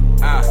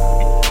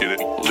 Get it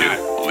lit.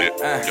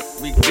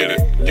 We get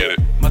it.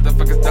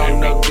 Motherfuckers don't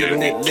know,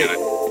 getting it lit.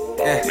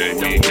 Man,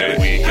 we get it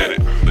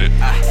lit.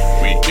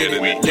 We get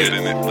it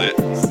lit.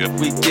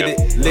 We get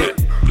it lit.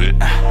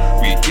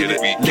 We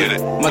get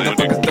it.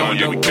 Motherfuckers don't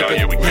know, we get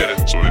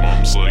it. So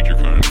it seems like you're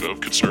kind of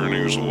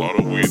concerning. There's a lot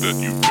of weed that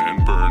you've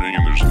been burning,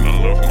 and there's not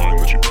enough money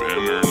that you've been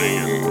earning,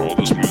 and all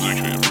this music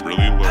you're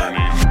really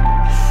learning.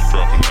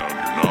 Dropping out,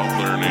 you're not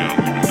learning. I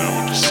don't even know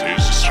what to say.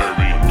 It's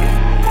disturbing.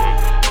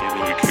 Don't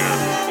really care.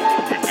 But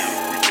what we do,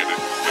 we get it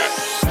lit.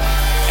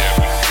 Yeah,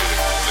 we get it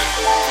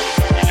lit.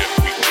 We get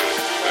it lit.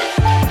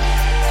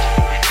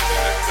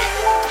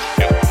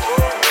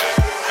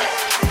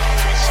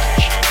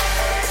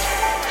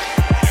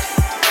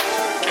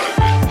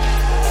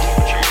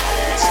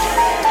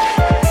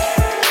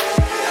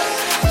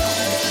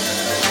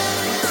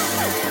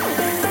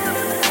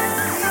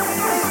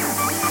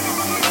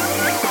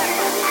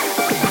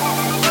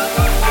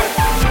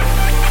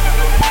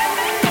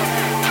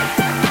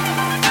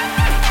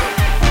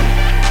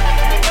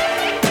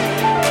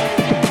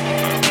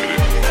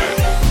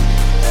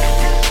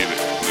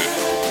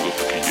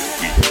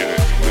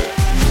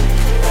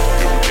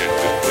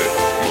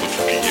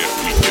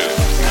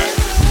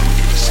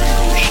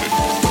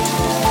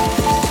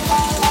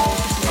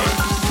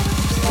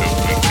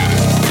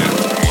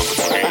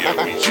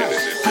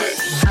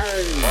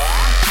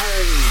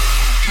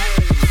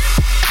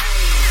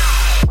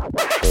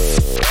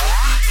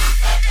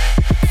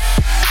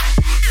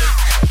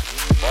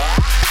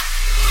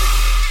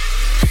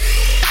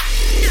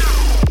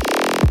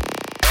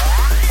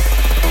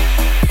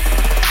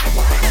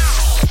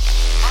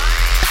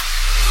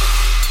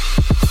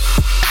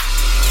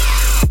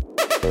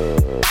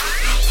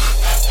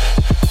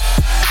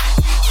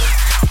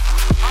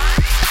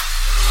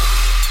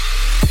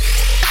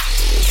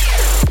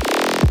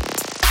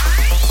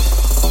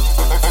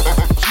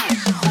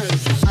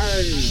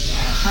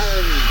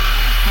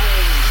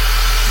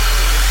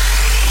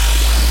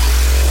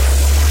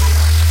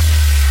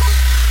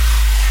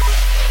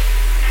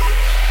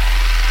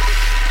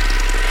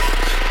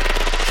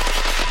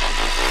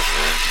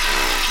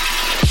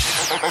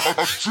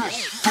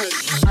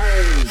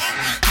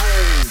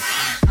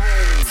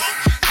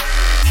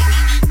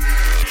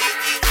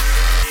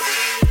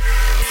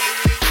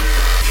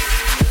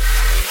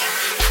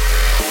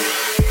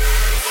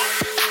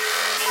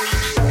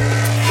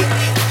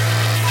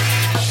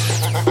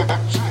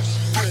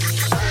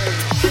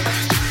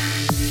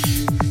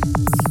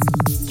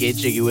 Get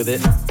jiggy with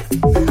it.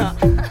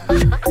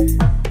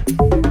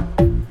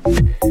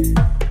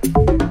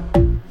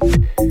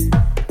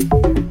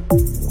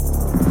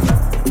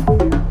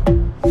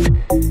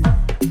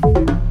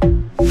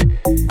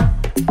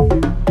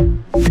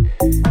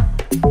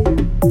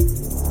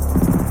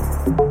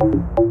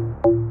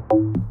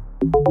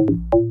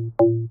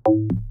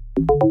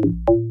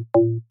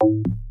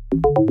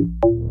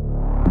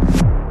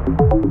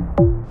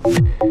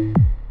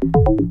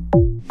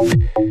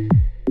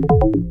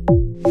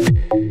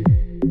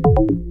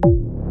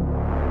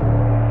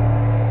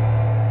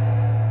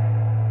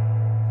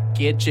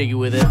 Get jiggy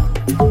with it.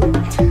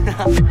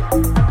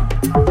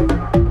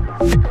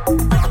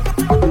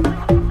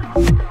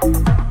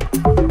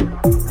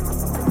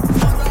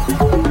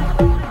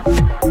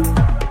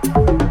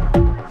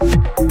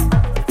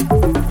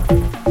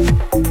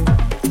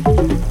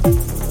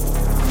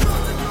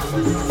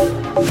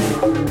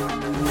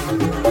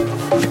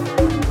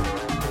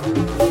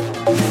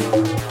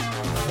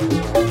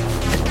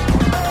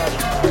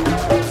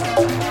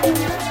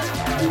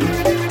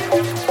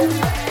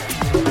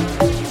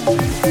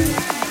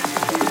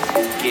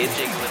 Get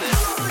jiggy with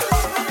it.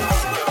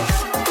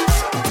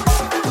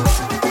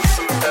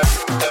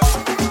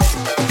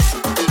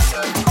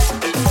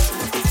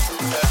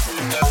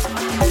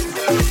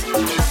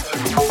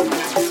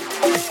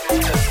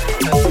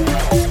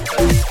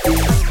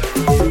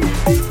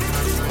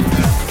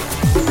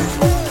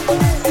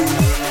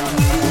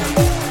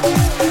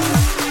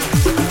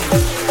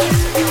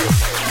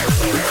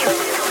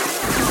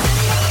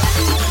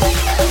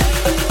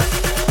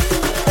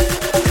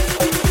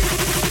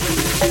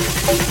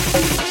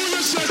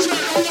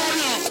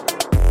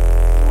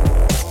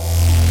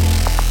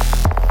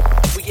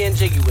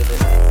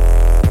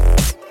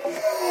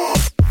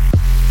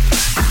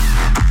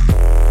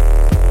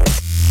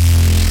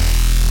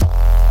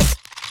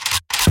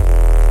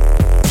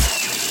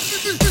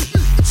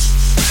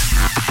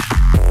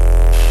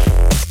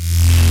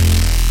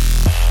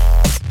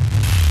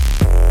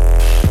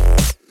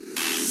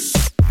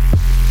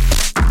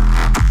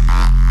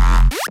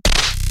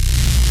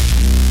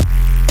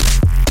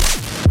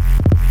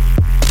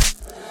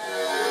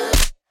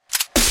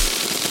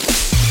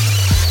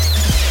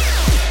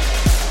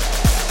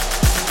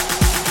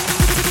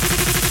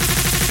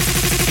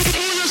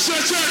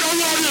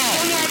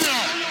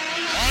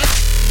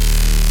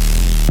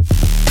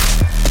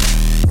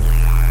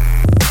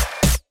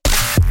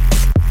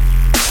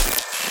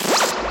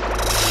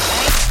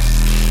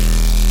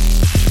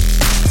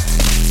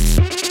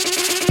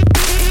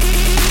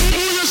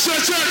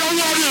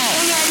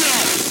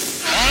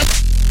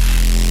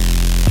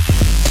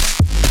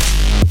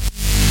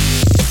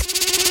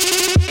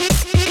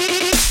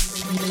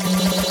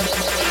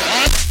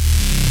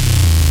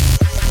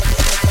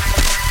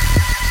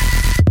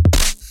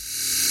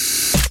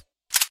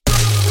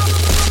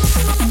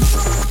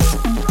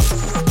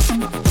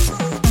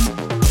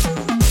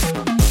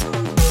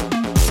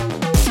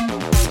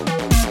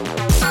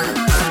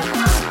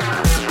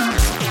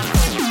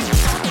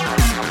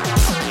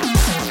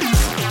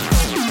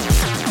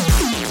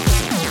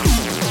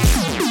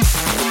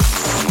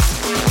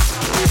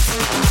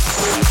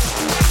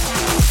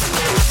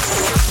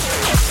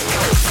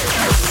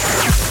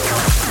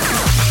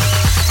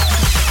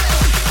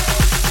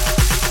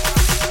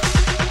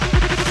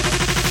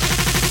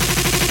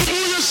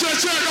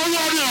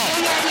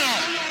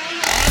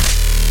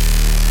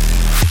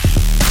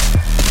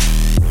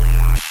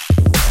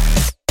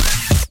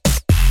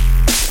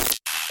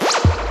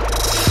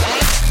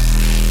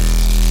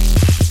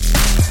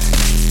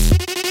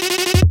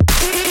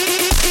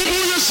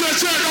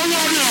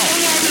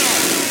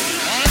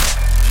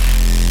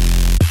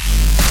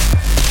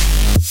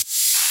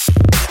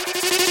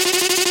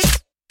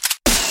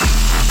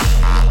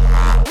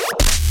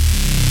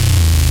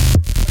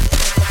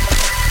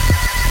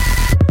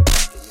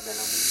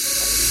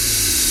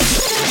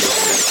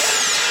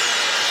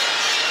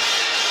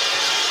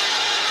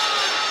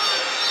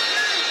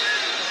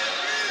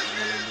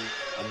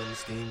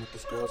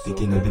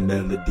 Thinking of the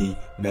melody,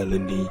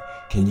 Melanie.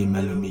 Can you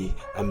mellow me?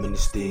 I'm in the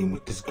steam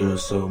with this girl,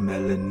 so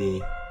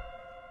Melanie.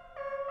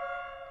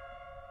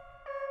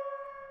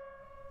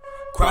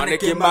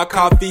 Chronic in my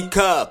coffee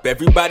cup,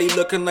 everybody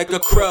looking like a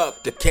crub.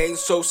 The cane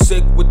so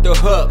sick with the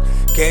hook,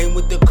 came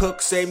with the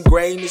cook, same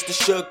grain as the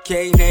shook.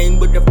 Cane hang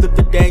with the flip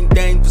the dang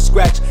dang for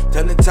scratch.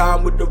 Telling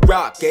time with the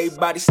rock,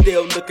 everybody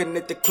still looking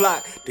at the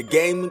clock. The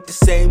game ain't the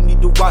same,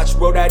 need to watch.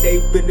 Roll that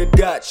ape in the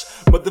Dutch.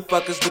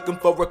 Motherfuckers looking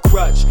for a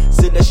crutch.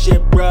 Send that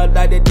shit, bruh,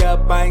 light it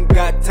up. I ain't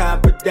got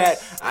time for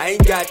that. I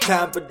ain't got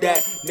time for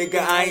that, nigga.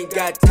 I ain't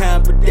got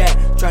time for that.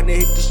 Tryna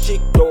hit this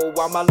chick though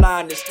while my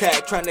line is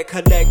tagged. Tryna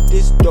collect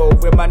this dough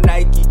with my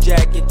Nike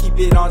jacket. Keep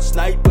it on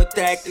sniper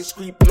tactics.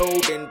 Creep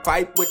load and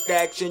pipe with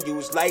action.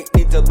 Use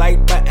lightning to light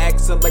my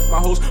accent like my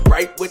host.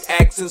 Bright with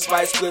accents.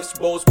 Spice clips,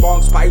 bowls,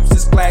 bongs, pipes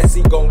is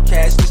classy. Gon'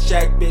 cash the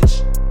shack,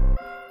 bitch.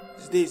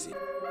 It's dizzy.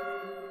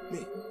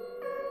 Me.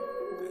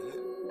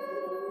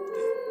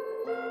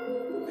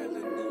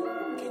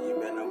 Can you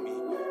mellow me?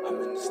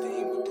 I'm in the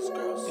steam with this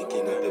girl.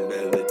 Thinking of the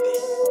melody.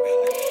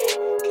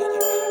 Can you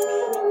mellow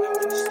me? I'm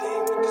in the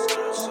steam with this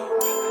girl, so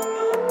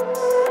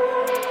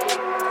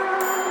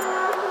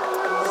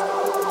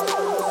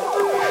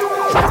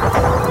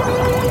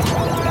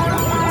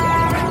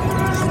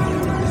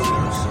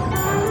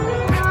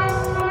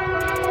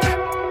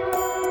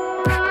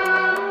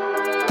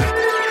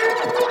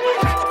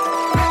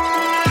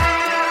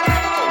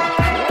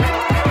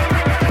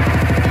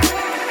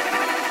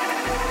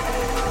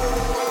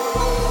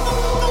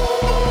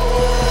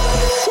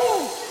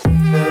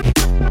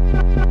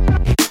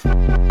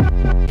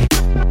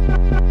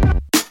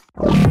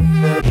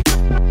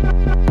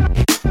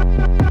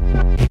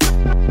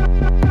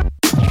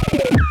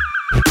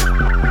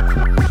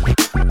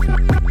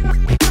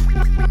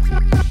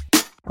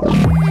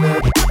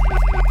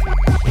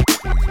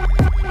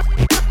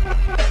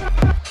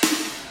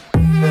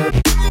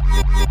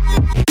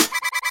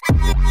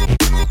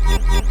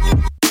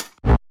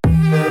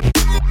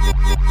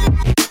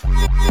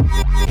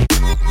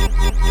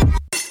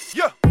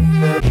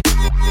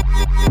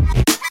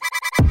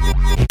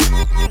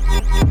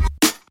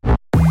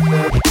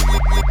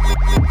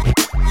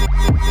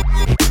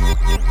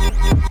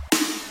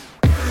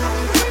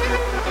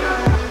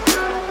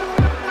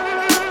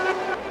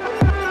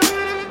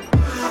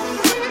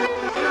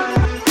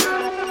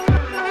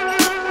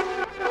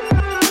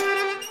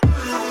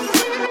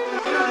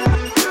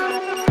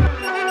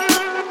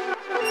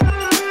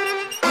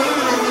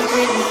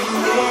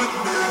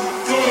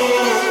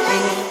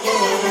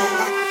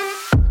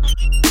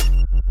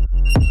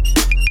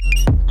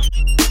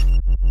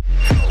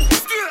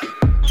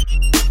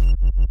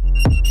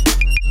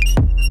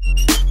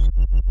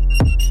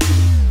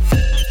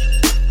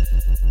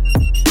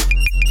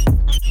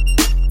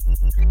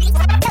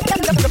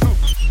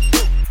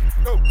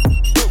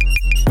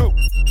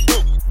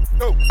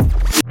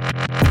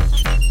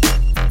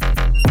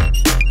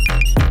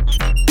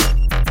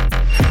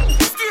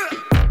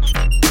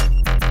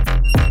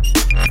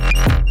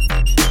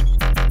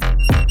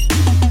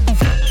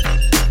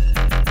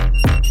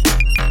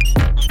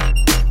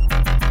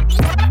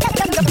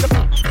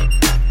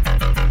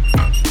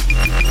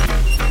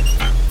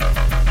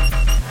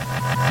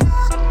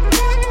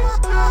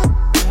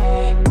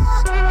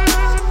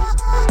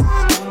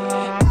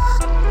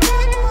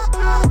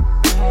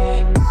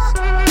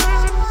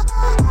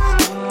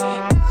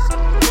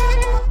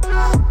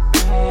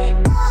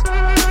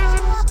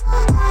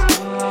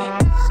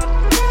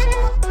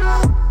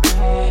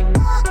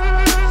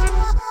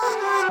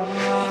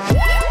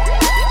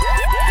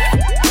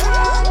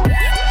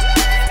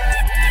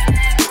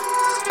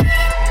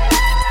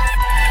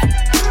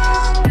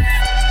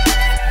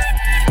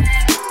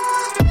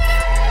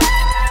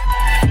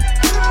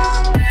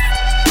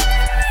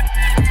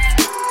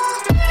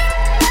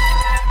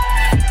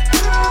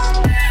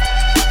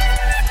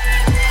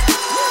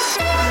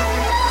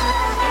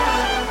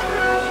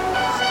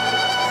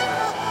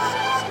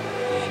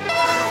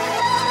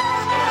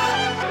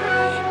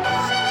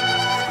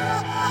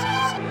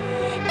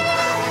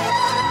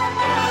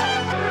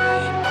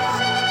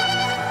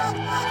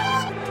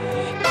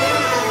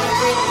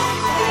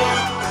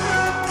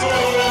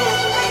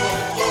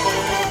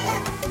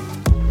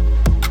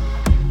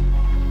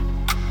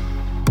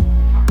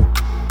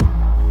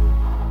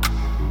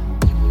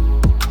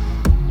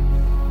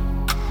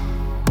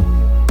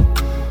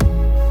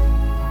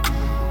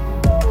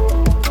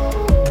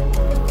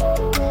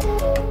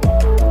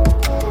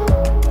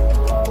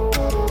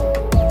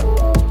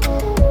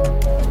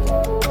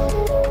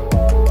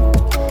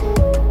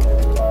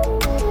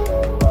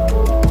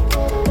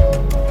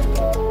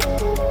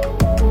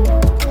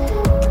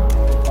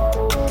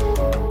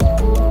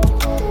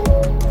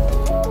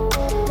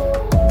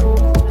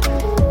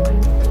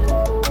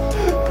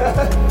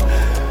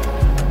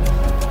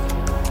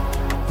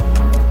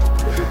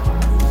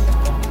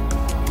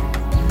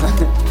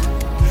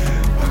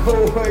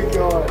Oh my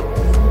god.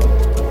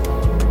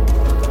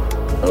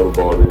 Out of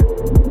body.